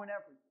going to ruin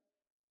everything.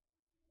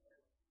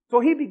 So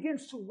he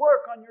begins to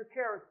work on your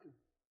character.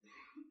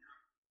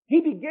 He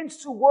begins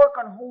to work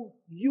on who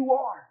you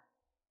are.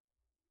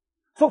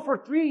 So for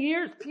 3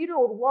 years, Peter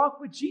would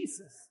walk with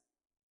Jesus.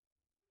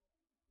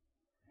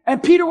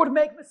 And Peter would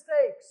make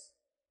mistakes.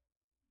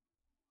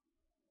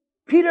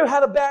 Peter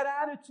had a bad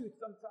attitude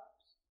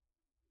sometimes.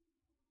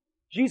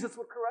 Jesus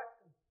would correct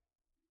him.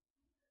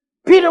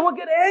 Peter would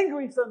get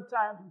angry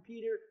sometimes, and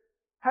Peter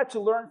had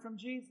to learn from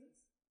Jesus.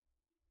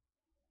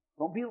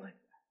 Don't be like that.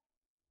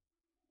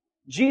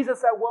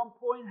 Jesus at one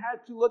point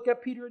had to look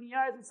at Peter in the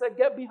eyes and say,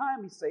 get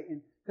behind me,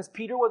 Satan. Because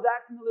Peter was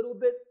acting a little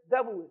bit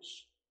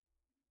devilish.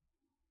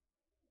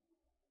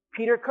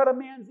 Peter cut a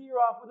man's ear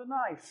off with a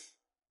knife.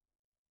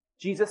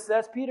 Jesus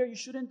says, Peter, you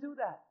shouldn't do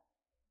that.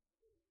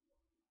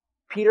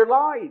 Peter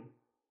lied.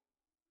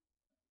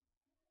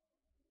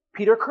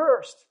 Peter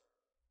cursed.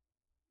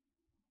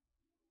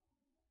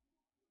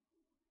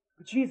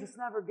 But Jesus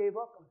never gave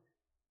up on it.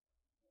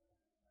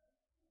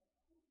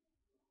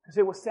 Because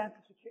it was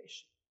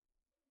sanctification.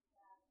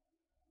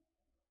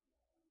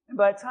 And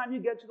by the time you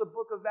get to the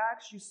book of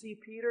Acts, you see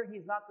Peter,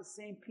 he's not the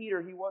same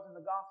Peter he was in the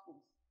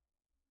Gospels.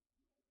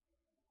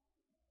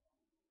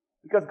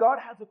 Because God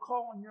has a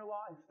call on your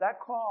life. That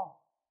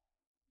call,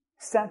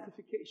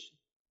 sanctification.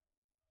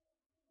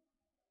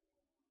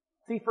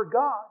 See, for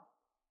God,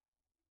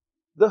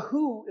 the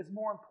who is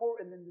more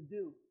important than the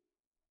do.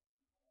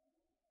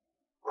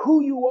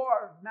 Who you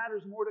are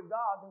matters more to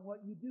God than what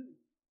you do.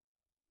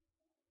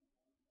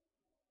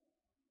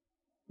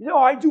 You know,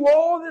 I do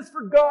all this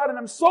for God and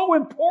I'm so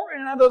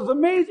important and I have this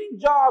amazing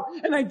job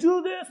and I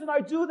do this and I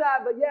do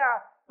that.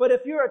 But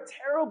if you're a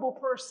terrible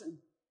person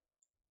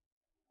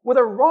with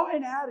a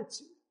rotten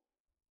attitude,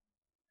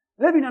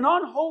 living an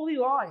unholy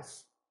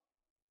life,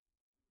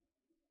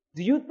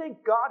 do you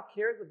think God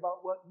cares about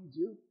what you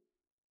do?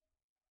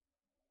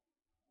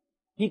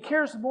 He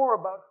cares more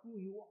about who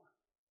you are.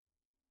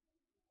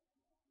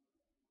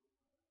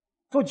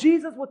 So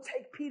Jesus would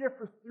take Peter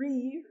for 3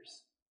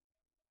 years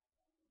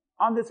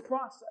on this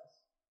process.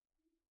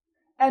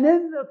 And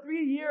in the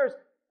 3 years,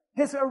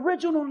 his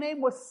original name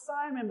was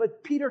Simon,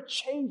 but Peter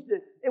changed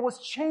it. It was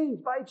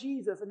changed by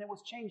Jesus and it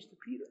was changed to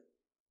Peter.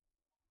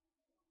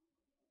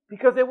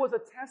 Because it was a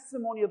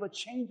testimony of a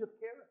change of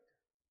character.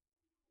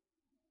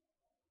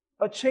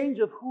 A change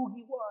of who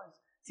he was.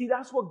 See,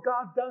 that's what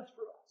God does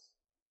for us.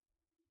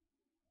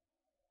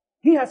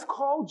 He has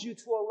called you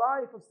to a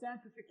life of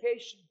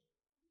sanctification.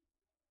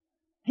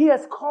 He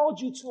has called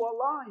you to a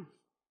life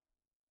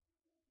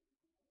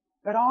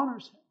that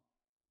honors Him.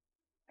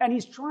 And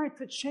He's trying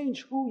to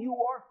change who you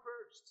are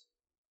first.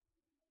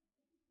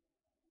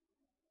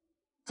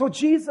 So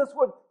Jesus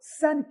would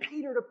send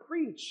Peter to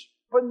preach.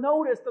 But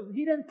notice that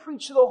he didn't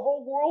preach to the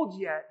whole world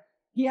yet.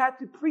 He had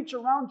to preach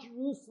around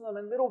Jerusalem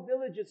and little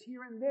villages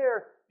here and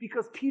there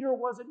because Peter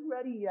wasn't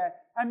ready yet.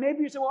 And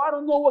maybe you say, well, I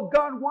don't know what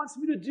God wants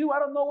me to do. I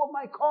don't know what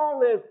my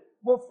call is.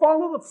 Well,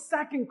 follow the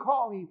second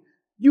calling.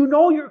 You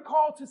know you're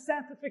called to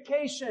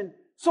sanctification.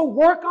 So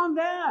work on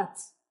that.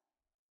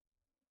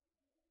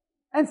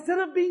 Instead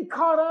of being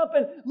caught up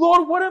in,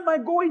 Lord, what am I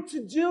going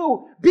to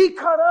do? Be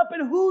caught up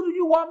in who do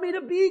you want me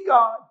to be,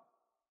 God?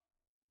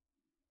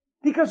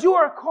 Because you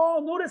are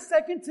called. Notice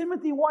 2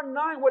 Timothy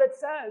 1:9, what it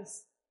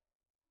says.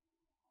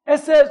 It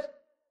says,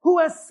 who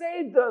has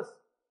saved us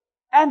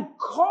and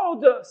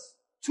called us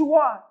to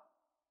what?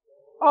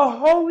 A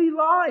holy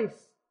life.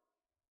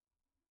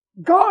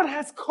 God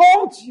has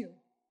called you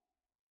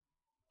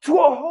to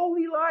a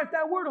holy life.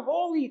 That word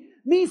holy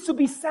means to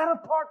be set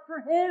apart for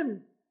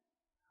Him.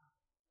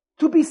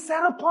 To be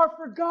set apart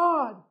for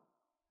God.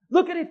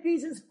 Look at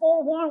Ephesians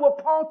 4:1,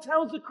 what Paul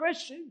tells the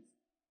Christians.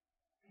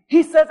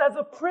 He says, as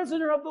a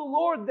prisoner of the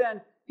Lord then,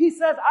 he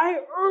says,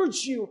 I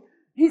urge you.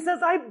 He says,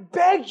 I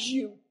beg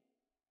you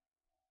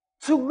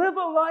to live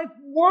a life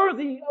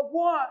worthy of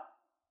what?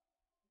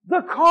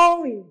 The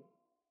calling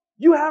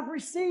you have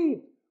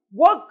received.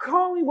 What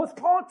calling was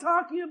Paul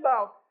talking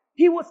about?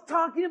 He was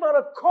talking about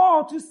a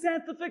call to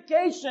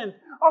sanctification,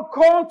 a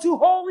call to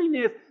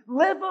holiness.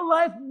 Live a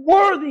life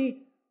worthy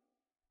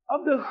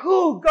of the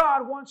who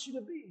God wants you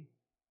to be.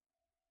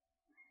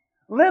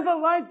 Live a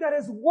life that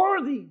is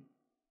worthy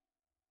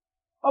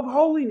of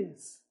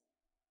holiness.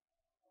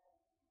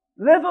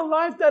 Live a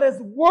life that is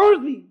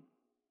worthy.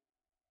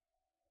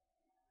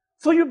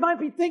 So you might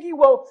be thinking,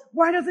 well,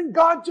 why doesn't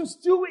God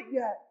just do it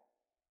yet?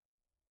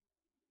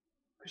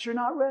 Because you're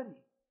not ready.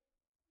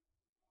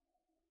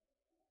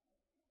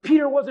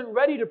 Peter wasn't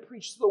ready to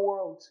preach to the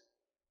world.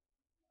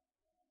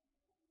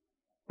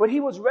 But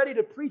he was ready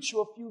to preach to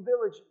a few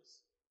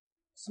villages.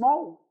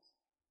 Small ones.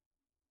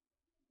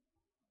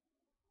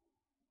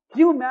 Can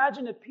you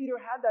imagine if Peter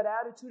had that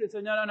attitude and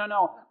said,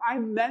 no,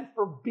 I'm meant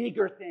for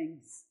bigger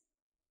things.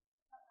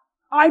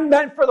 I'm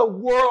meant for the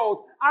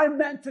world. I'm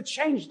meant to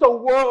change the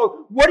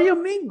world. What do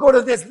you mean go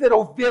to this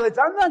little village?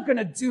 I'm not going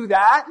to do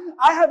that.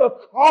 I have a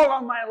call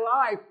on my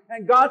life.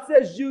 And God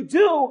says you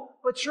do,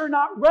 but you're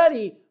not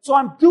ready. So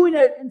I'm doing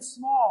it in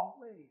small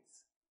ways.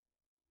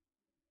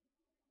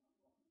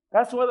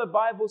 That's why the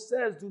Bible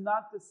says, do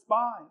not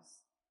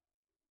despise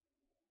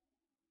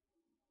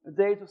the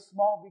days of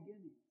small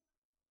beginnings.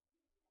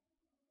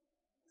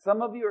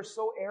 Some of you are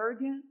so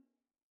arrogant,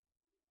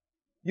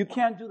 you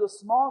can't do the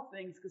small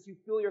things because you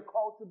feel you're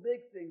called to big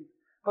things.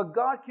 But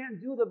God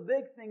can't do the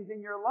big things in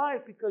your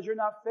life because you're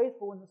not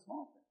faithful in the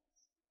small things.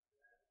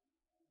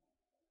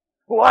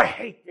 Well, I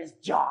hate this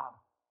job.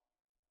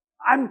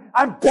 I'm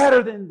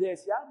better than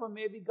this. Yeah, but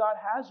maybe God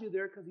has you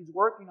there because He's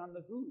working on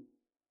the who.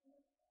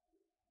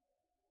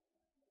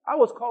 I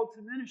was called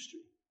to ministry.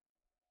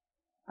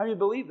 How do you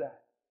believe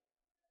that?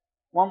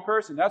 One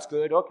person, that's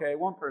good. Okay,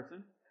 one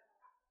person.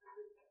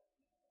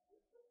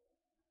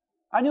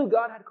 I knew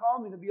God had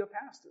called me to be a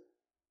pastor.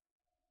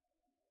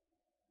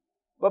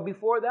 But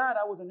before that,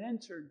 I was an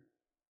intern.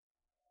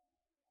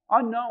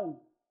 Unknown.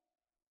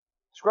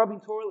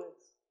 Scrubbing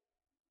toilets.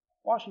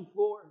 Washing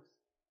floors.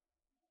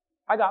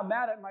 I got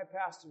mad at my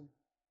pastor.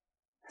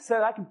 I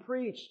said, I can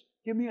preach.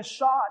 Give me a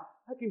shot.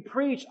 I can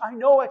preach. I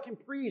know I can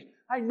preach.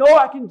 I know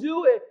I can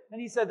do it. And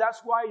he said,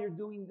 that's why you're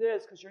doing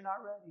this, because you're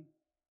not ready.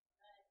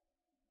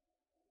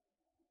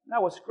 And I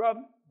was scrubbed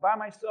by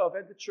myself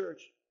at the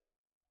church.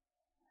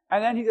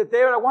 And then he said,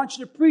 David, I want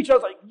you to preach. I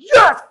was like,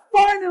 yes,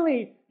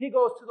 finally! He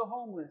goes to the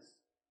homeless.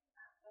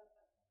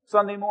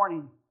 Sunday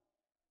morning.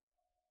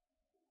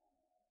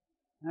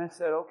 And I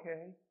said,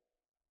 okay.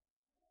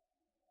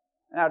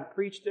 And I'd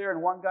preach there,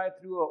 and one guy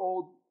threw an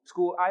old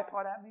school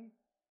iPod at me.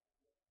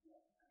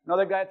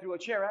 Another guy threw a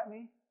chair at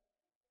me.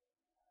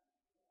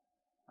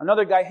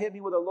 Another guy hit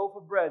me with a loaf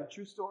of bread.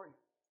 True story.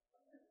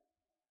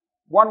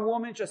 One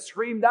woman just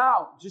screamed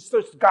out. Just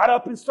got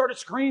up and started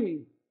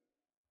screaming.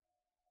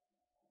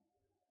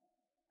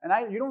 And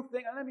can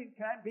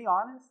I be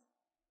honest?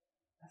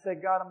 I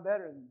said, God, I'm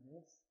better than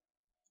this.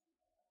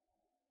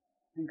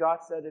 And God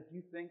said, if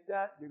you think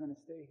that, you're going to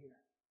stay here.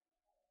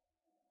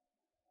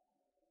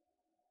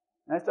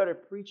 And I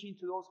started preaching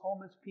to those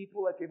homeless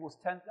people like it was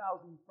 10,000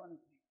 in front of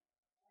me.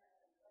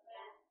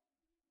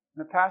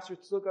 And the pastor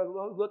took a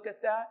look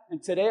at that,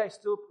 and today I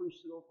still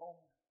preach to those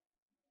homeless.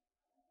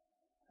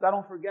 So I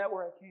don't forget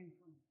where I came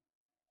from.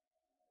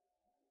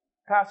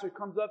 Pastor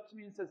comes up to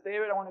me and says,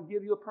 David, I want to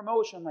give you a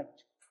promotion. I'm like,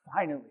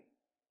 finally.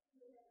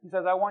 He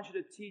says, I want you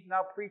to teach,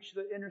 now preach to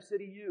the inner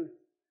city youth.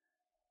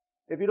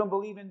 If you don't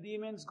believe in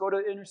demons, go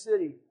to the inner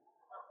city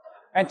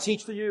and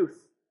teach the youth.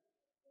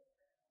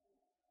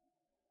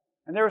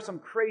 And there were some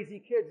crazy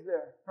kids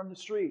there from the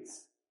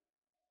streets.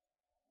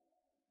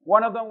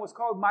 One of them was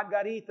called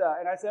Margarita.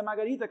 And I said,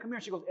 Margarita, come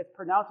here. She goes, it's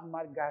pronounced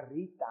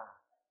Margarita.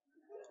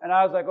 And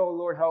I was like, oh,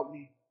 Lord, help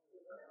me.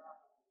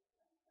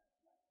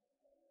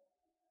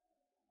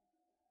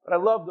 But I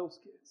love those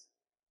kids.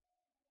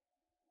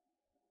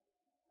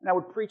 And I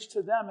would preach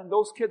to them, and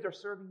those kids are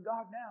serving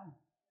God now.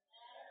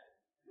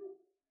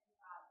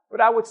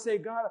 But I would say,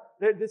 God,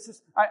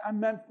 I'm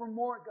meant for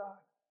more, God.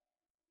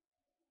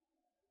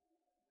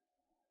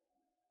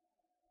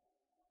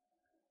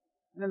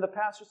 And then the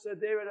pastor said,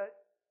 David,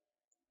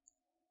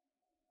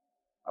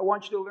 I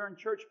want you to learn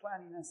church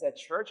planting. And I said,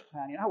 church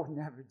planting? I would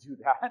never do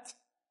that.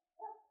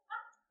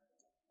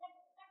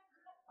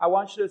 I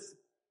want you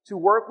to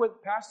work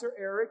with Pastor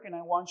Eric, and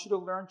I want you to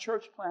learn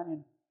church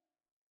planting.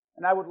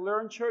 And I would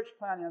learn church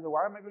planting. I said,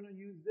 why am I going to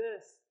use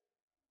this?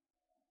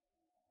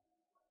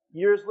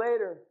 Years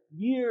later,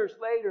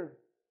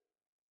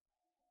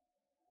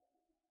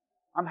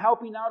 I'm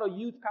helping out a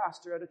youth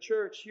pastor at a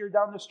church here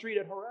down the street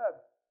at Horeb.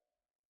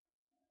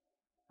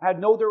 I had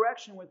no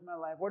direction with my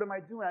life. What am I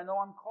doing? I know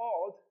I'm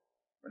called.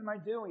 What am I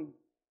doing?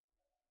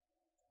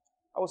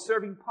 I was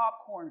serving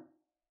popcorn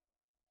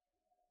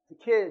to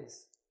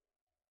kids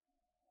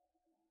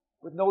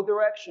with no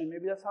direction.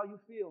 Maybe that's how you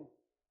feel.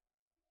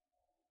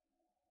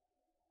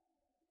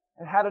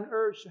 I had an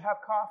urge to have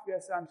coffee. I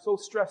said, I'm so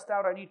stressed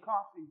out, I need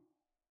coffee.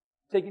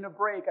 Taking a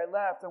break, I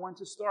left. I went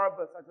to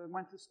Starbucks.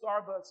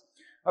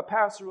 A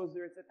pastor was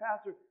there. I said,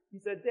 Pastor, he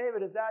said,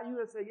 David, is that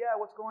you? I said, yeah,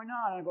 what's going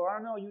on? I go, I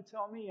don't know. You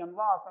tell me. I'm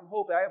lost. I'm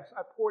hoping.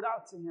 I poured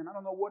out to him. I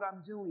don't know what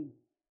I'm doing.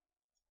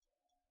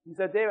 He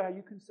said, David, have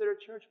you considered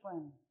church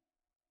planting?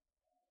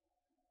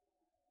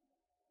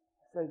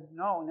 I said,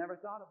 no, never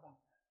thought about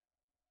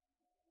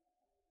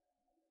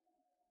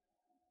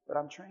that. But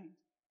I'm trained.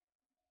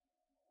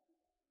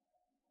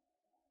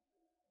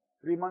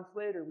 3 months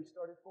later, we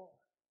started forward.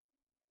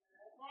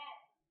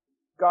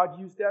 God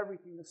used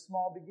everything, the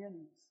small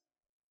beginnings,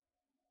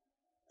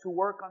 to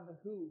work on the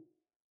who.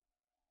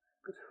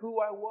 Because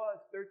who I was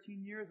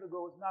 13 years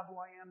ago is not who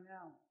I am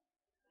now.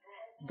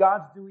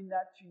 God's doing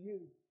that to you.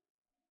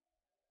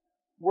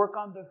 Work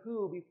on the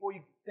who before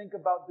you think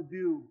about the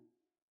do.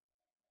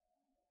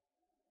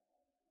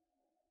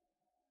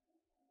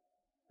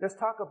 Let's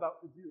talk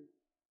about the do.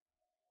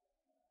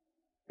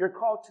 You're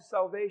called to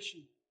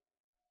salvation.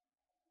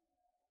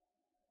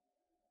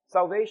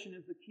 Salvation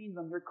is the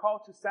kingdom. You're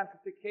called to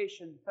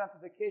sanctification.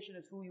 Sanctification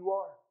is who you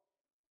are.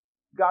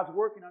 God's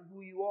working on who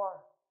you are.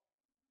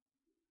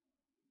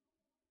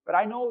 But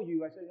I know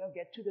you. I said,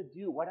 get to the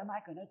do. What am I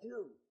going to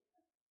do?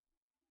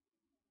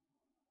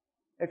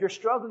 If you're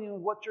struggling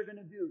with what you're going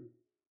to do,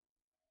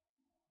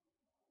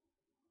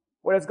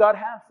 what does God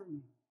have for me?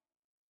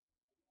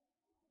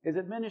 Is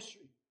it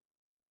ministry?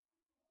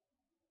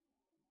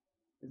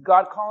 Is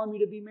God calling me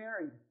to be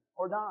married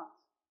or not?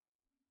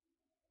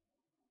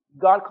 Is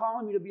God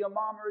calling me to be a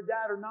mom or a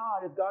dad or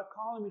not? Is God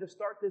calling me to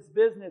start this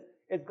business?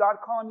 Is God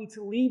calling me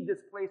to leave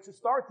this place to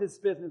start this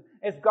business?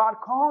 Is God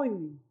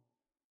calling me?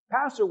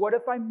 Pastor, what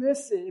if I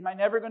miss it? Am I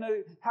never going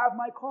to have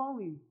my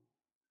calling?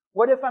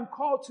 What if I'm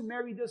called to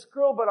marry this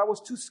girl, but I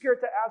was too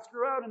scared to ask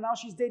her out, and now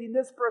she's dating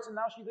this person,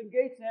 now she's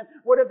engaged to him?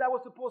 What if that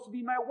was supposed to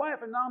be my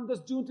wife, and now I'm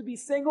just doomed to be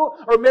single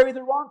or marry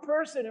the wrong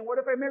person? And what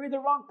if I marry the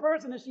wrong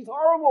person and she's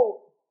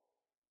horrible?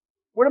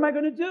 What am I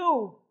going to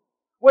do?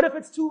 What if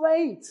it's too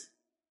late?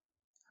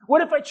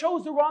 What if I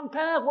chose the wrong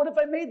path? What if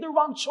I made the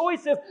wrong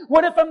choices?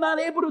 What if I'm not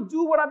able to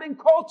do what I've been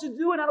called to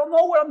do, and I don't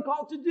know what I'm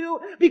called to do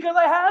because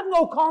I have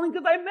no calling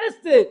because I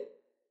missed it?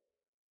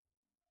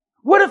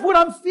 What if what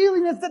I'm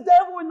feeling is the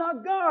devil and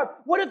not God?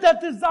 What if that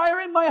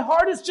desire in my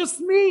heart is just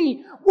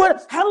me?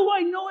 How do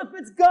I know if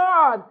it's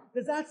God?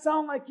 Does that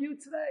sound like you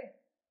today?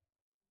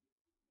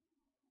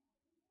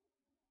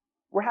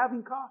 We're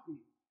having coffee.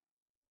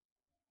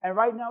 And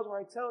right now is where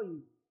I tell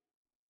you,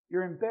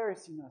 you're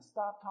embarrassing us.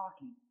 Stop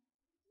talking.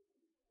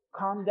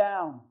 Calm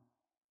down.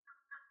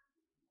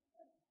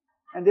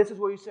 And this is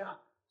where you say, oh,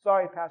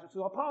 sorry, Pastor.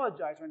 So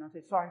apologize right now.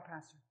 Say, sorry,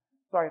 Pastor.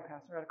 Sorry,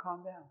 Pastor. I got to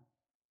calm down.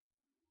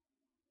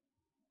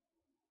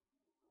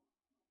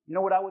 You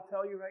know what I would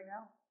tell you right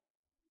now?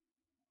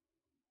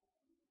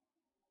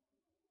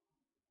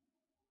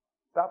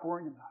 Stop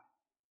worrying about it.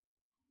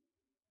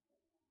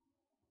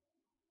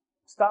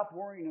 Stop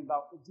worrying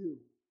about the do.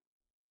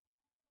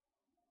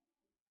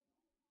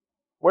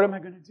 What am I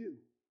going to do?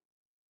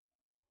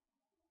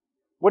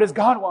 What does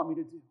God want me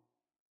to do?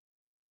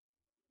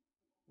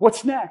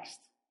 What's next?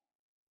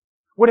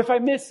 What if I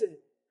miss it?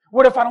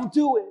 What if I don't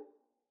do it?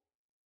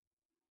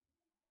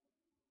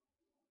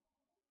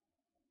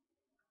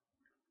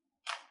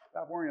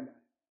 Stop worrying about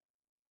it.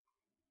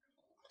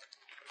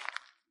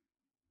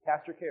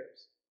 Pastor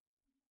cares.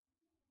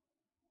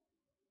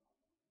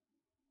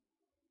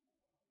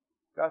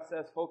 God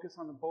says, focus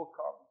on the both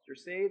callings. You're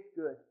saved?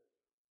 Good.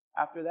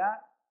 After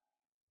that,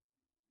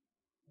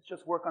 let's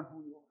just work on who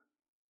you are.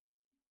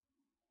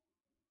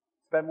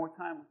 Spend more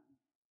time with Him.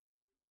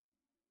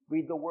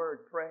 Read the Word.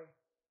 Pray.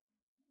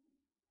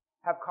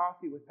 Have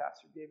coffee with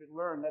Pastor David.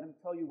 Learn. Let him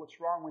tell you what's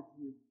wrong with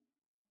you.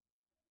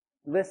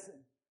 Listen.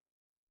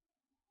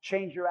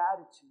 Change your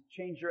attitude.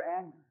 Change your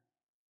anger.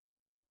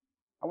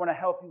 I want to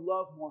help you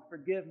love more,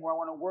 forgive more. I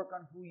want to work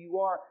on who you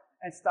are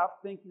and stop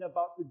thinking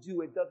about the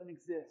do. It doesn't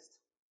exist.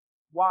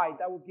 Why?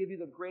 That will give you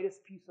the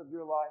greatest peace of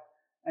your life.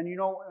 And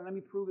let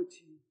me prove it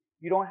to you.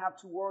 You don't have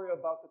to worry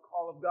about the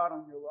call of God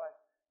on your life.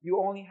 You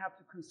only have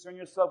to concern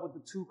yourself with the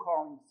two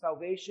callings.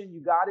 Salvation,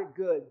 you got it,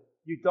 good.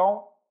 You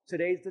don't,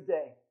 today's the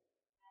day.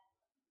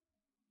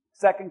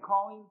 Second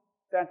calling,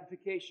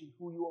 sanctification,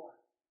 who you are.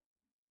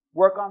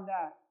 Work on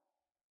that.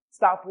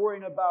 Stop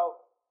worrying about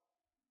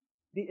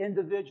the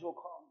individual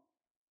calling.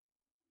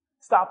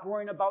 Stop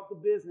worrying about the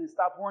business.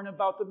 Stop worrying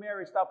about the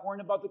marriage. Stop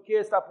worrying about the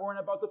kids. Stop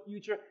worrying about the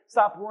future.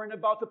 Stop worrying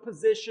about the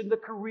position, the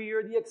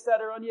career, the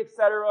etc., the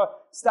etc.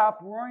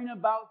 Stop worrying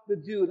about the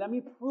do. Let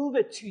me prove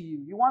it to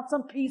you. You want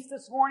some peace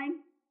this morning?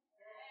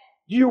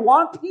 Do you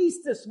want peace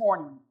this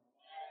morning?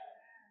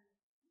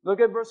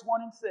 Look at verse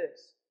 1 and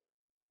 6.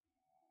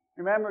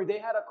 Remember, they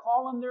had a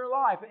call in their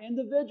life, an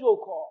individual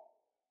call,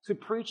 to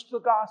preach the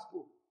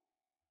gospel.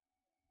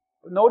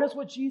 But notice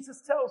what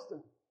Jesus tells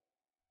them.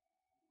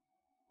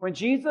 When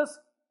Jesus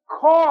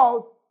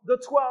called the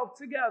 12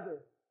 together,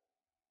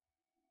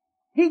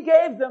 He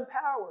gave them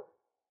power.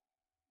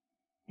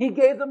 He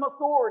gave them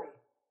authority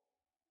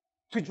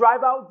to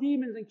drive out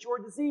demons and cure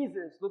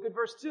diseases. Look at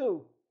verse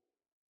 2.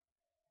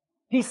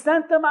 He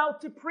sent them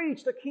out to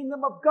preach the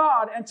kingdom of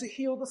God and to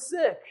heal the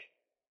sick.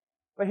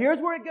 But here's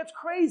where it gets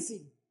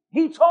crazy.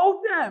 He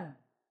told them,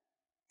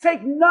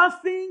 take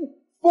nothing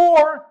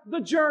for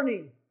the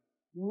journey.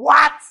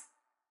 What?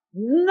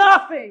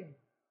 Nothing.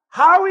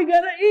 How are we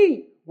going to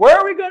eat? Where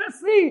are we going to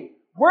sleep?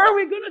 Where are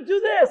we going to do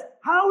this?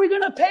 How are we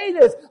going to pay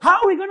this?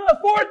 How are we going to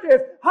afford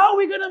this? How are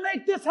we going to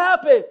make this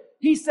happen?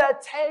 He said,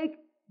 take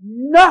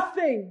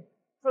nothing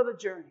for the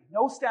journey.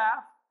 No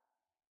staff.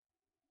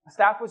 A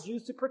staff was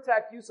used to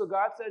protect you, so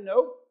God said,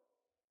 no.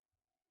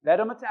 Let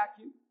them attack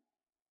you.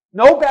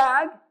 No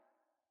bag.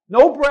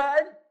 No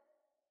bread.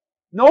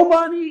 No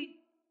money.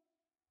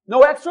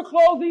 No extra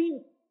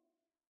clothing.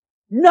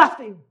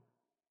 Nothing.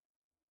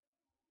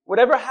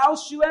 Whatever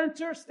house you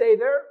enter, stay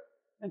there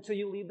until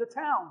you leave the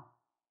town.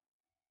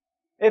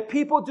 If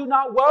people do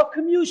not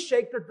welcome you,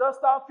 shake the dust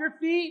off your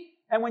feet,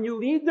 and when you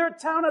leave their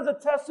town as a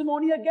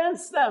testimony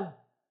against them.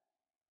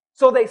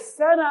 So they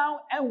set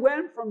out and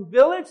went from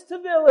village to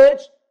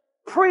village,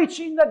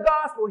 preaching the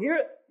gospel.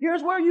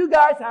 Here's where you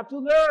guys have to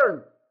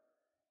learn.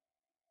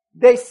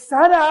 They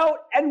set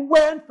out and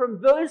went from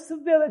village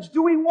to village,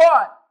 doing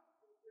what?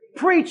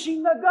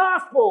 Preaching the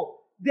gospel.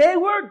 They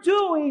were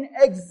doing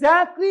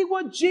exactly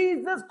what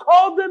Jesus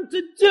called them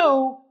to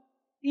do,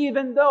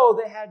 even though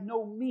they had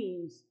no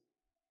means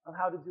of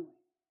how to do it.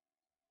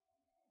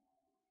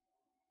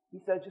 He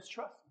said, just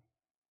trust me.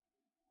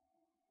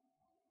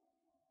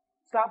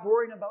 Stop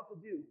worrying about the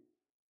do.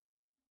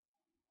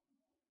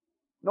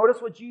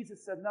 Notice what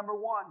Jesus said. Number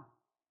one,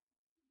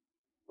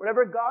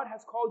 whatever God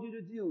has called you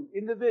to do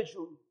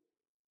individually,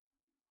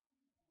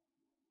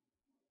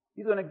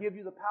 He's going to give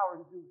you the power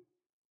to do it.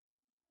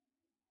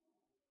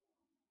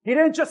 He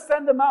didn't just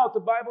send them out. The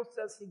Bible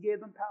says He gave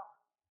them power.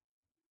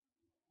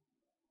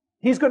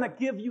 He's going to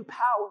give you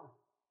power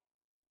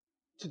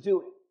to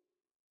do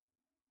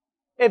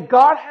it. If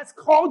God has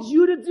called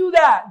you to do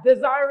that,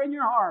 desire in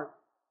your heart,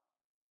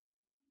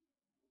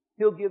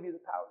 He'll give you the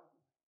power.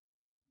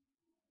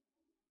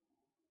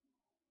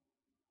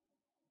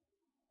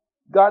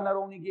 God not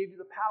only gave you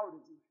the power to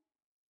do it,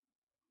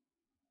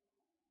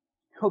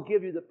 He'll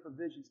give you the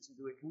provisions to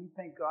do it. Can we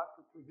thank God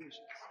for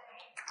provisions?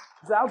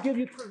 Because I'll give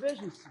you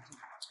provisions to do it.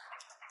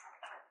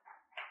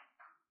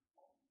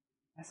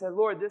 I said,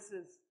 Lord, this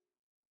is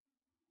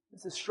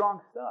strong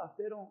stuff.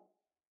 They're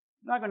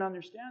not going to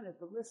understand it.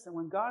 But listen,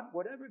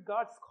 whatever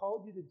God's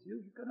called you to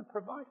do, He's going to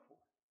provide for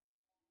it.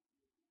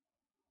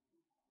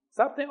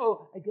 Stop thinking,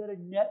 I got to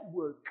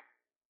network.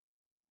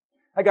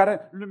 I got to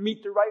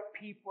meet the right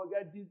people. I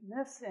got to do.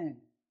 Listen.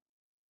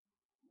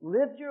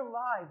 Live your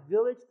life,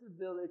 village to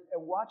village,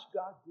 and watch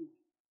God do it.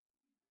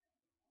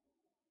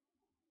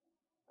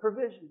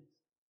 Provisions.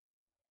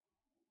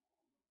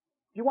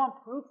 If you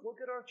want proof, look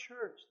at our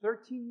church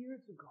 13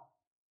 years ago.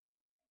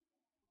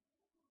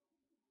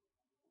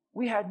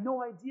 We had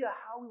no idea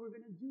how we were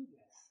going to do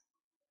this.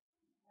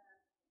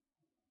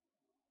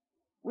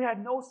 We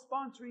had no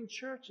sponsoring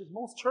churches.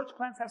 Most church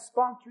plants have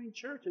sponsoring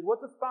churches.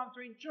 What's a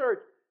sponsoring church?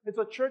 It's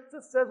a church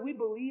that says, we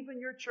believe in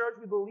your church,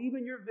 we believe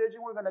in your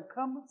vision, we're going to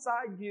come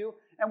beside you,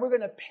 and we're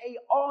going to pay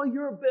all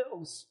your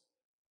bills.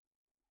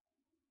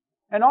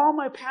 And all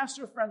my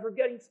pastor friends were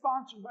getting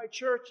sponsored by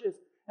churches.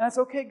 And I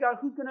said, okay, God,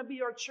 who's going to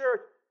be our church?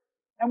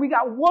 And we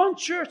got one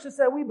church that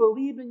said, we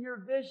believe in your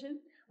vision,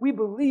 we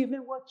believe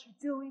in what you're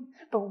doing,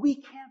 but we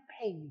can't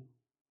pay you.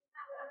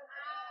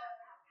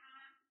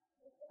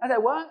 I said,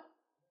 what?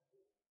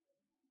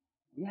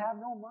 You have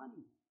no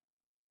money.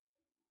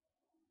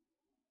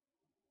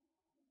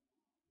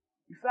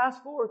 You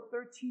fast forward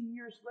 13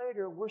 years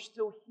later, we're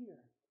still here.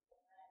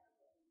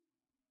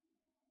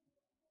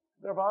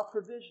 There are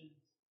provisions.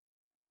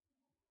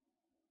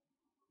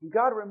 And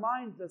God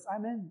reminds us,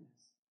 I'm in this.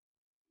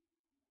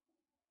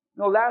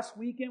 Last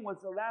weekend was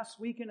the last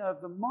weekend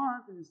of the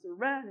month, and it's the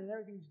rent, and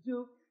everything's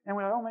due. And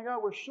we're like, oh my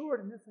God, we're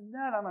short, and this and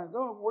that. I'm like,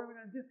 oh, what are we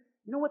going to do?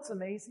 You know what's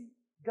amazing?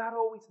 God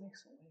always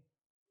makes a way.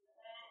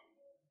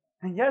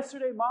 And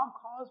yesterday, Mom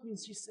calls me, and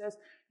she says,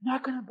 you're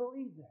not going to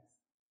believe this.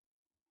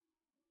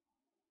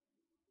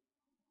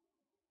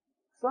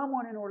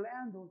 Someone in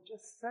Orlando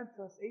just sent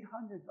us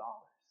 $800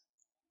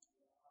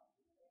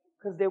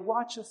 because they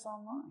watch us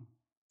online.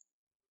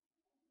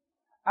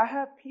 I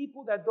have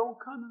people that don't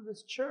come to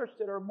this church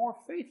that are more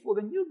faithful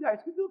than you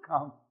guys who do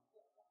come.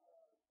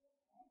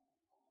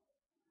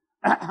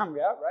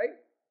 Yeah, right?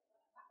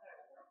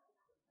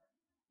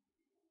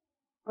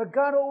 But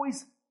God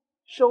always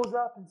shows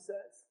up and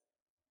says,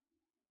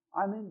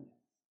 I'm in this.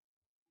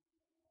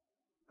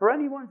 For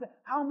anyone who says,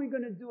 how are we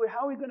going to do it?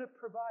 How are we going to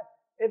provide?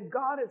 If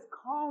God is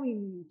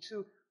calling you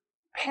to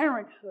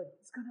parenthood,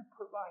 He's going to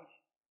provide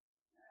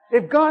it.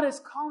 If God is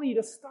calling you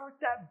to start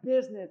that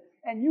business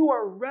and you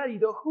are ready,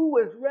 the who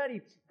is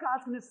ready,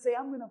 God's going to say,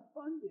 I'm going to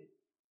fund it.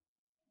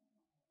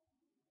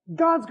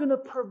 God's going to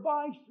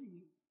provide for you.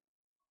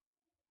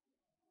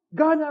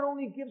 God not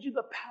only gives you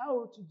the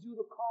power to do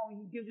the calling,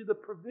 He gives you the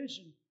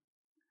provision.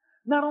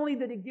 Not only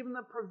did He give them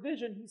the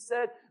provision, He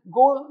said,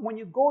 when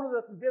you go to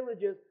the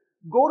villages,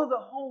 go to the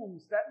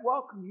homes that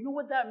welcome you. You know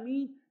what that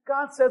means?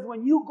 God says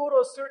when you go to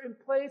a certain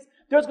place,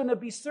 there's going to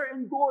be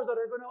certain doors that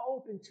are going to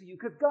open to you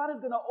because God is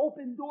going to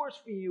open doors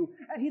for you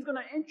and He's going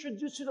to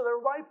introduce you to the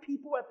right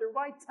people at the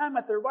right time,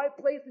 at the right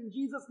place in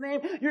Jesus'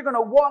 name. You're going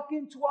to walk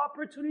into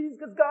opportunities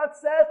because God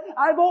says,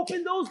 I've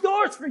opened those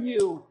doors for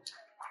you.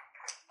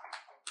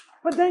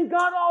 But then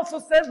God also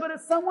says, but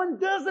if someone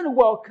doesn't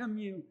welcome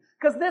you,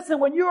 because listen,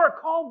 when you are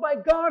called by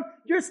God,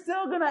 you're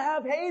still going to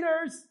have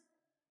haters.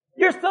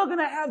 You're still going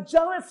to have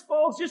jealous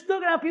folks. You're still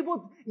going to have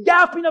people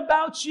yapping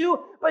about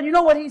you. But you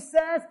know what He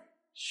says?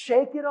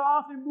 Shake it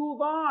off and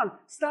move on.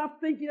 Stop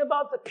thinking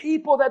about the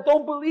people that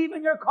don't believe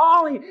in your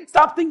calling.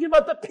 Stop thinking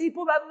about the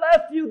people that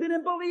left you,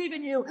 didn't believe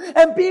in you,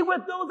 and be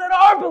with those that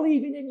are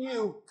believing in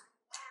you.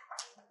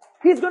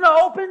 He's going to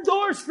open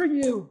doors for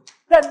you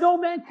that no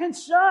man can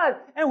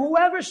shut. And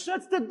whoever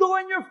shuts the door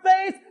in your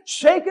face,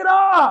 shake it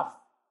off.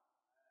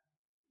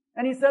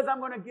 And He says, I'm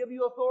going to give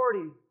you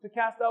authority to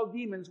cast out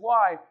demons.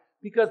 Why?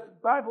 Because the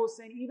Bible is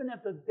saying even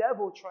if the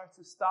devil tries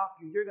to stop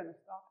you, you're going to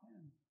stop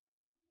him.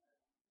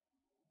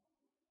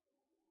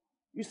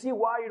 You see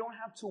why you don't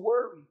have to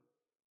worry.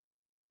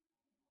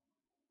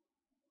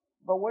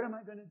 But what am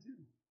I going to do?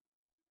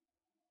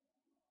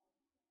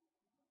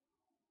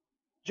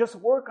 Just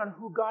work on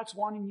who God's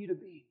wanting you to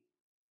be.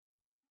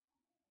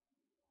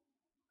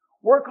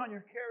 Work on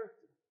your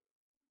character.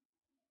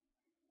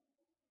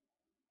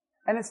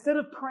 And instead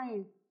of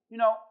praying,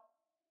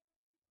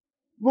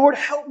 Lord,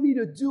 help me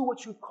to do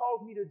what you've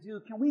called me to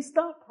do. Can we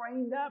stop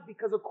praying that?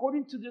 Because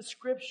according to the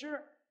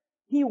scripture,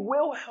 He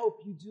will help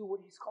you do what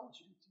He's called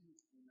you to do.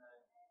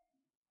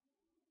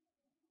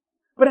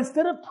 But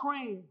instead of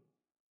praying,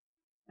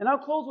 and I'll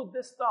close with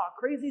this thought,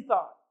 crazy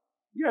thought.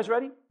 You guys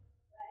ready?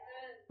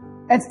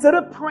 Instead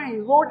of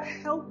praying, Lord,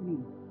 help me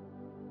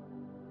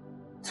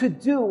to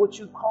do what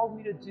you've called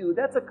me to do.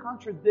 That's a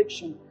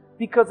contradiction.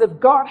 Because if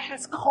God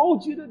has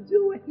called you to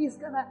do it, He's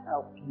going to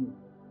help you.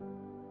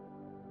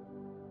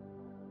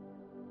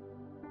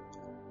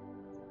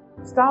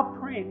 Stop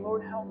praying,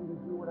 Lord, help me to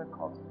do what I've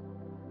called you to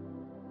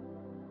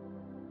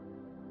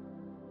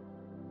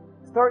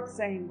do. Start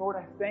saying, Lord,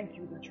 I thank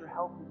you that you're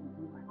helping me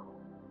do my call.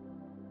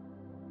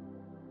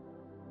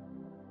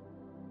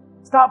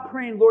 Stop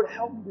praying, Lord,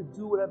 help me to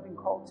do what I've been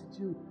called to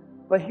do.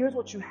 But here's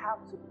what you have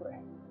to pray.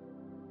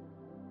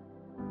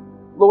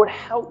 Lord,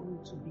 help me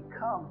to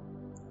become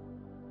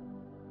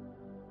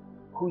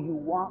who you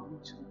want me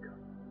to become.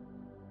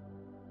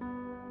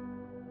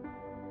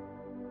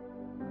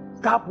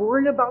 Stop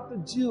worrying about the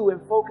do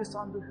and focus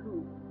on the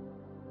who.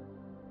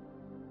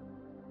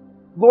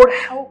 Lord,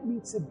 help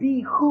me to be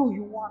who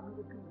you want me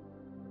to be.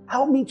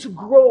 Help me to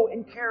grow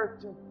in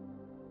character.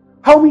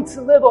 Help me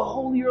to live a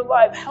holier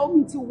life. Help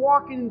me to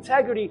walk in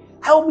integrity.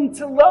 Help me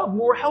to love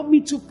more. Help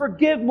me to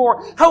forgive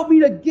more. Help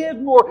me to give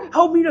more.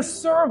 Help me to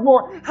serve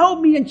more. Help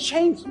me and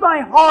change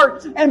my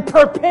heart and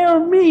prepare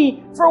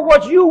me for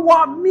what you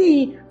want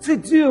me to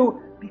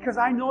do because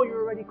I know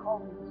you're already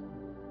called me.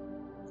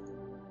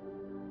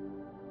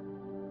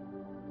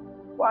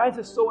 Why is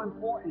it so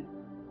important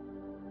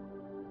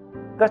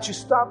that you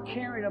stop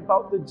caring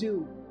about the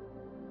do?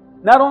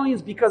 Not only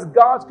is it because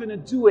God's going to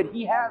do it,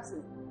 He has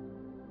it.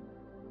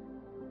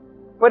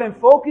 But in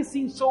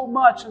focusing so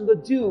much on the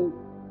do,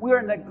 we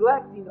are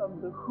neglecting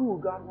of the who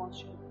God wants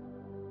you to be.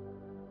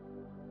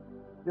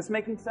 This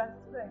making sense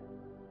today?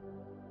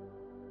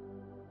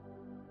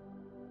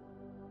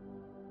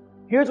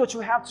 Here's what you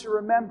have to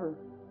remember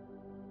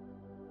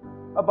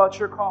about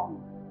your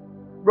calling.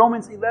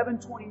 Romans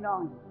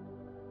 11:29.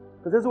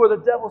 Because this is where the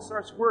devil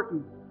starts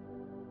working.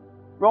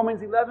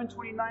 Romans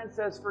 11:29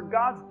 says, for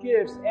God's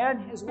gifts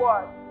and His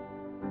what?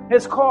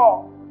 His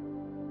call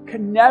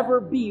can never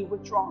be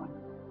withdrawn.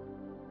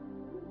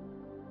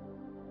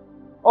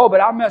 Oh, but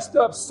I messed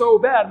up so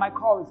bad, my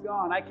call is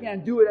gone. I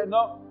can't do it.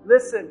 No,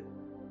 listen.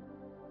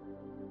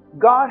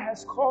 God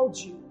has called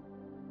you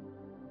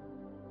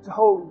to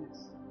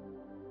holiness.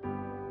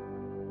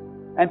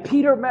 And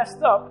Peter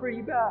messed up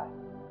pretty bad.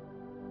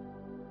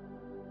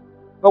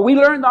 But we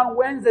learned on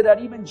Wednesday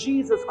that even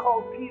Jesus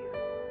called Peter.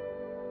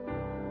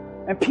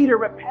 And Peter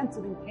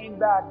repented and came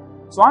back.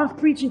 So I'm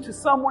preaching to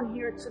someone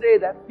here today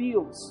that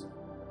feels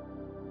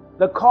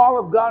the call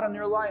of God on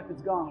their life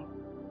is gone.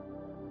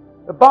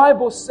 The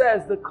Bible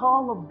says the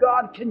call of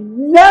God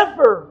can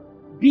never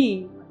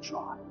be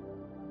withdrawn.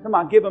 Come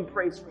on, give Him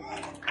praise for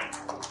that.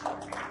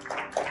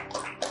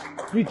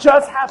 You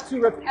just have to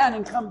repent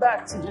and come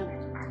back to Him.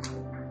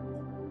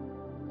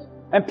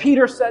 And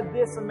Peter said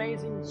this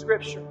amazing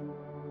scripture.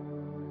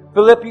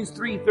 Philippians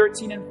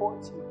 3:13 and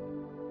 14.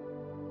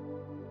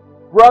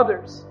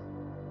 Brothers,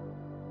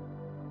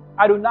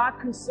 I do not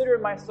consider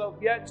myself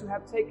yet to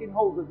have taken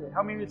hold of it.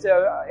 How many of you say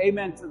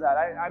amen to that?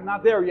 I'm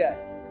not there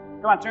yet.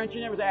 Come on, turn to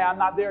your neighbor and say, I'm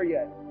not there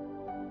yet.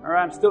 All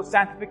right, I'm still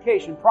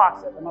sanctification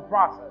process. I'm a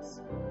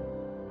process.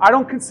 I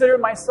don't consider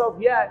myself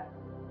yet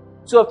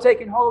to have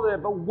taken hold of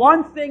it. But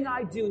one thing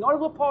I do. Notice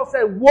what Paul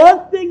said.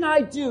 One thing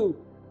I do,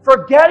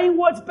 forgetting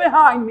what's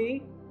behind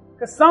me.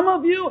 Because some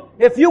of you,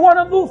 if you want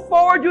to move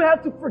forward, you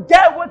have to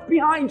forget what's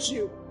behind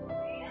you.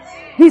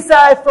 He said,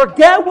 I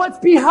forget what's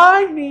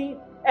behind me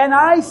and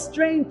I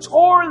strain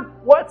toward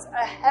what's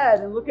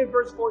ahead. And look at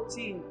verse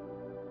 14.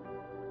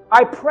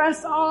 I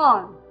press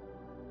on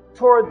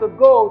toward the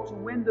goal to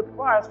win the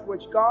prize for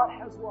which God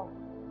has what?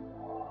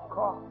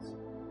 Caused.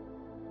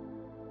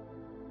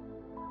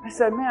 I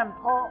said, man,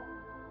 Paul,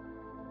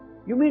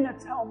 you mean to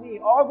tell me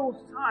all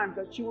those times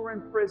that you were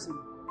in prison,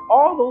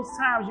 all those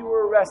times you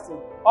were arrested,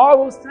 all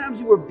those times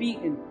you were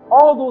beaten,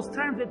 all those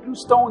times they threw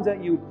stones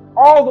at you,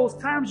 all those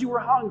times you were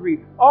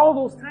hungry, all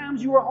those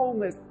times you were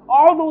homeless,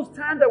 all those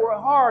times that were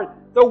hard,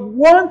 the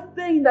one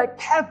thing that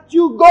kept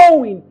you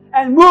going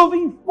and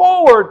moving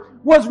forward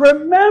was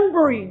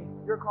remembering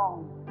your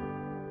calling.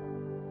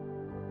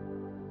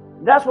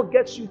 That's what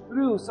gets you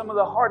through some of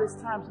the hardest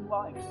times in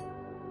life.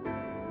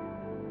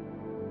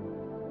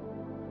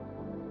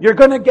 You're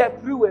going to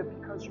get through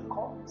it because you're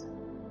called.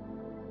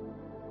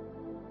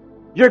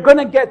 You're going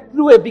to get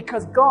through it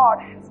because God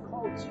has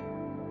called you.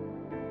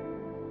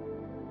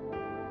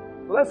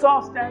 So let's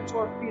all stand to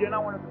our feet and I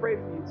want to pray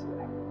for you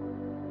today.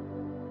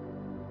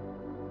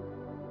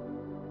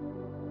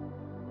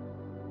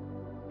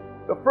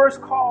 The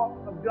first call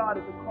of God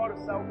is the call to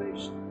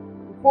salvation.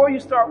 Before you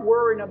start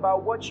worrying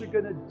about what you're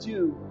going to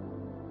do,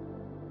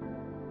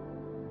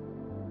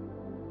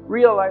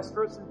 realize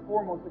first and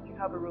foremost that you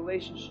have a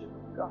relationship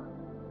with God.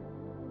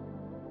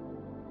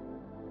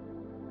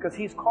 Because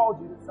He's called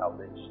you to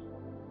salvation.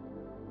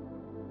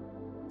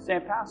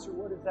 Saying, Pastor,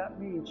 what does that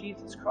mean?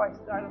 Jesus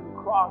Christ died on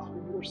the cross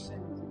for your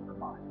sins and for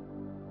mine.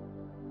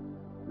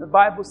 The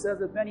Bible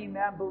says if any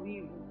man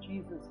believes in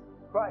Jesus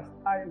Christ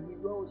died and He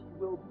rose, he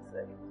will be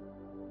saved.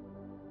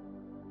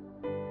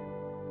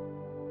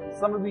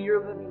 Some of you,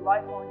 you're living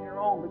life on your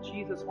own, but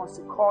Jesus wants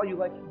to call you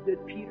like He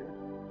did Peter.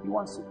 He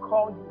wants to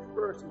call you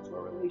first into a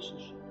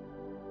relationship.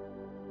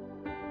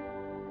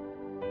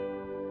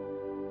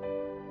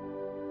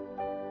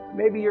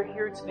 Maybe you're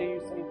here today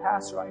and you're saying,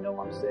 Pastor, I know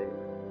I'm saved.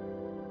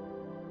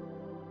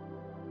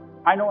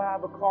 I know I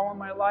have a call in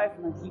my life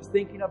and I keep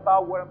thinking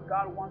about what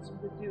God wants me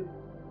to do.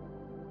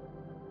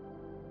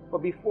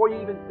 But before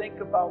you even think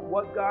about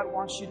what God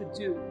wants you to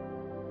do,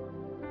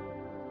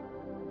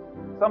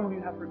 some of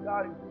you have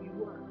forgotten who you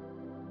were.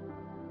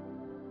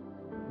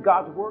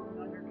 God's working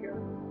on your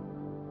character.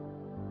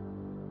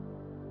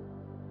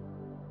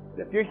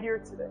 But if you're here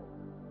today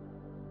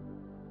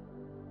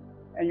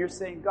and you're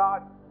saying,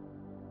 God,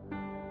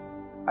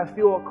 I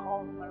feel a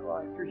call in my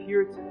life. You're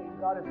here today and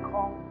God is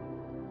calling you.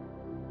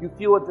 You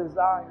feel a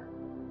desire.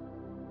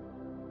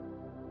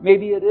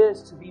 Maybe it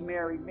is to be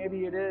married.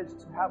 Maybe it is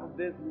to have a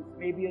business.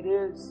 Maybe it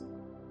is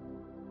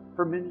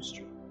for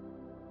ministry.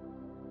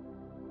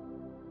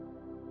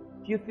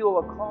 If you feel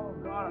a call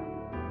of God on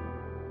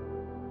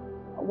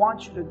you, I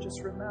want you to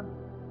just remember.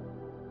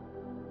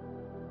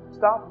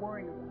 Stop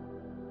worrying about it.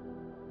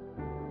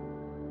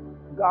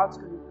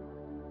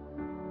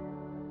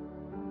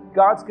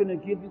 God's going to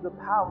give you the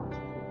power to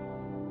do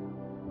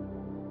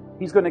it.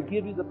 He's going to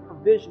give you the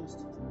provisions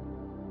to do it.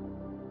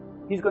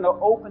 He's going to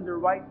open the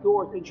right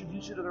doors,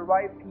 introduce you to the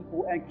right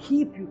people, and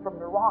keep you from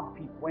the wrong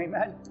people.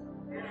 Amen?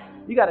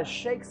 You got to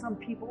shake some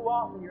people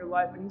off in your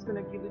life, and He's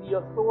going to give you the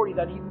authority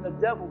that even the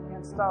devil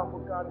can't stop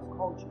what God has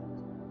called you to.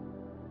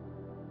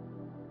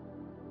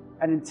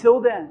 And until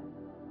then,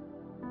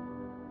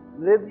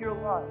 live your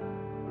life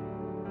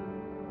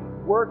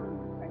working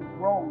and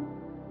growing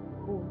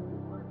who you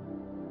are.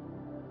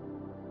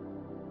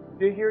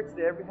 If you're here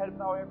today, every head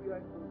bowed, every eye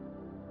closed.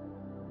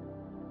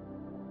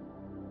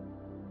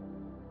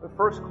 The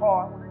first call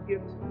I want to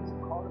give to you is a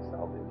call to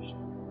salvation.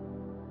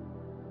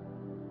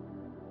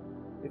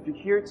 If you're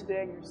here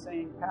today and you're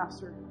saying,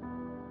 Pastor,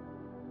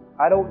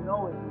 I don't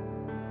know if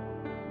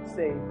you're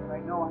saved, but I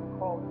know I'm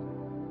called to.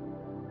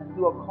 I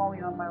feel a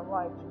calling on my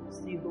life to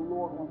receive the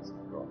Lord once and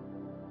for all.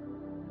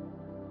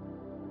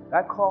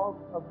 That call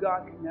of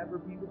God can never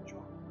be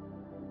withdrawn.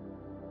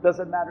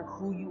 Doesn't matter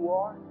who you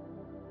are,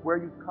 where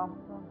you've come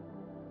from,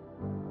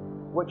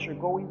 what you're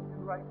going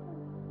through right now.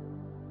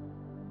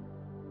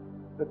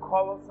 The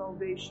call of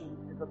salvation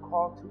is a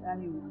call to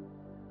anyone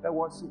that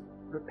wants to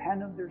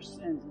repent of their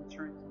sins and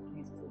turn to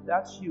Jesus.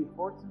 that's you,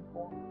 first and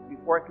foremost,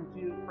 before I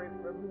continue to pray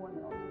for everyone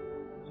else,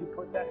 would you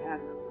put that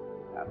hand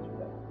up after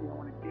that? I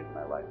want to give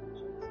my life to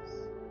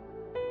Jesus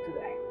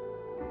today.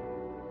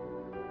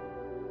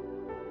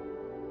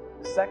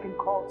 The second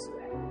call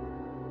today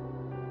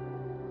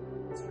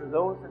is for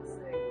those that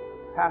say,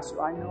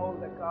 Pastor, I know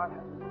that God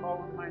has a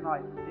call in my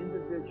life, an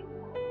individual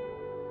call.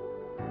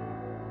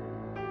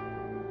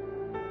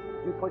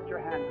 You put your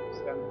hand up,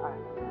 say,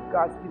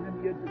 God's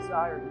given me a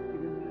desire, He's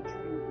given me a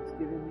dream, He's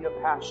given me a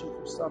passion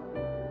for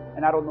something,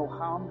 and I don't know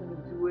how I'm going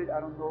to do it, I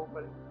don't know,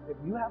 but if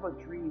you have a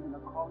dream and a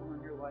calling on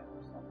your life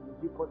or something,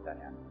 if you put that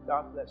hand up,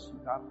 God bless you,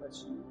 God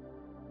bless you,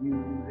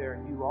 you there,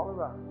 you all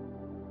around.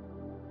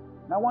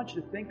 And I want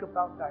you to think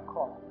about that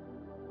call.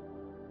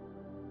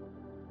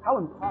 How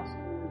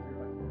impossible is it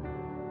right now?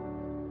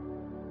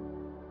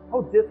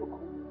 How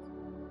difficult is it?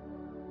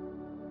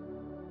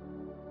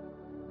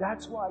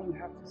 That's why you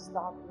have to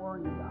stop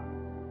worrying about it.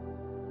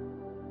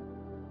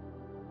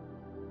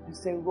 And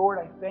say, Lord,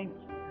 I thank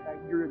you that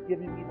you're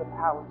giving me the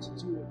power to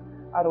do it.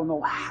 I don't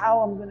know how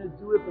I'm going to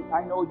do it, but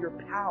I know your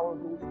power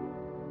goes with it.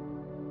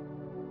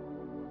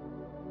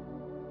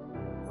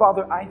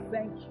 Father, I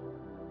thank you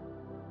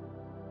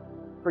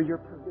for your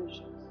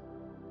provisions.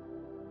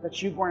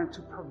 That you're going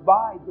to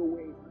provide the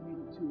way for me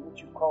to do what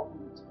you called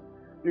me to.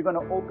 You're going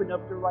to open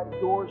up the right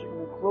doors. You're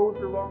going to close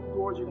the wrong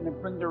doors. You're going to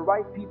bring the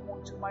right people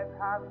into my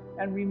path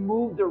and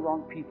remove the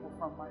wrong people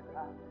from my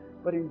path.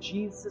 But in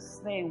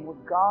Jesus' name,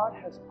 what God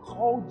has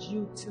called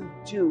you to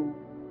do,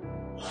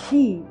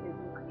 He is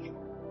in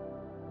control,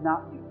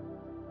 not you.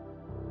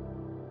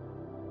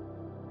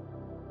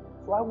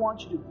 So I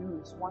want you to do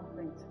this one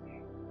thing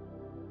today.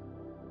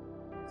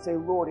 Say,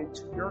 Lord,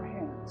 into your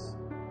hands,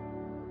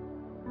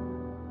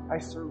 I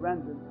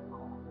surrender my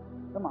call.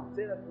 Come on,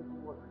 say that with the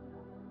Lord right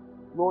now.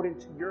 Lord,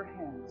 into your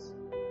hands,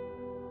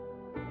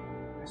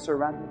 I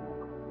surrender my call.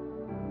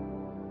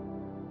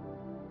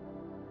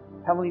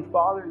 Heavenly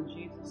Father, in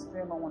Jesus'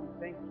 name, I want to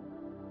thank you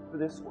for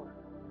this word.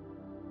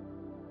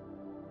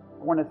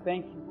 I want to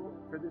thank you, Lord,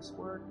 for this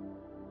word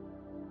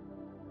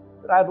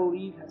that I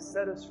believe has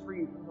set us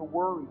free from the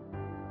worry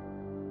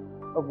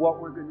of what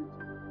we're going to do.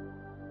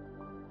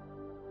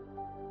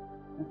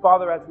 And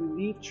Father, as we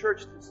leave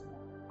church this morning,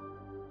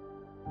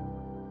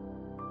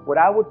 what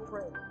I would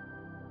pray,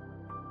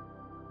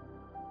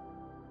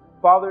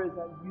 Father, is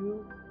that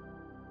you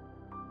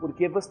would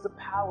give us the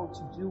power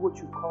to do what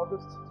you called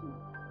us to do.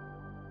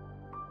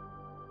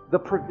 The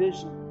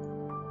provision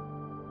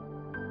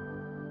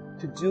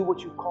to do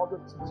what you called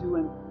us to do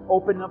and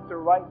open up the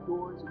right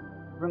doors and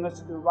bring us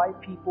to the right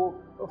people.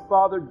 But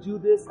Father, do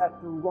this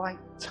at the right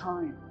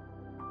time.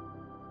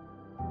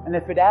 And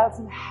if it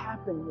hasn't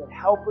happened yet,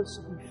 help us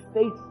to be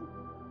faithful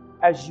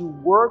as you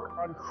work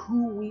on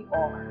who we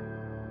are.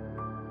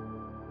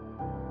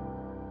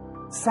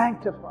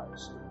 Sanctify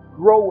us,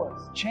 grow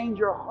us,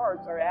 change our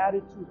hearts, our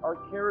attitude, our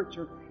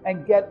character,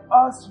 and get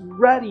us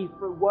ready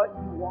for what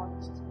you want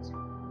us to do.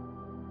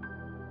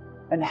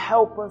 And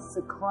help us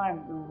to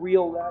climb the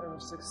real ladder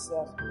of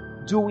success,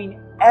 doing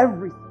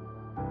everything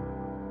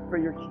for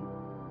your kingdom.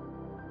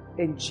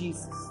 In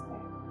Jesus'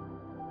 name,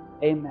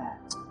 amen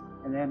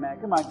and amen.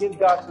 Come on, give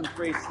God some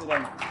praise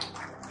today.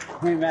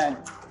 Amen.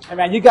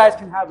 Amen. You guys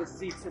can have a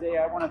seat today.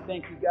 I want to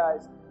thank you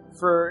guys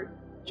for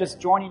just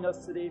joining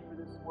us today for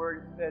this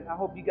word. I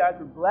hope you guys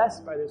were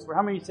blessed by this word.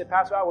 How many of you said,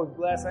 Pastor, I was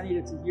blessed. I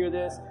needed to hear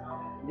this.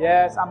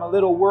 Yes, I'm a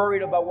little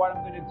worried about what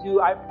I'm going to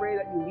do. I pray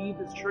that you leave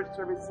this church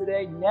service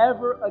today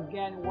never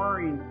again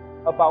worrying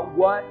about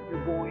what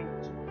you're going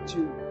to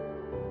do,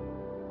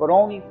 but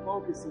only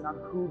focusing on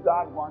who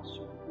God wants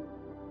you to be.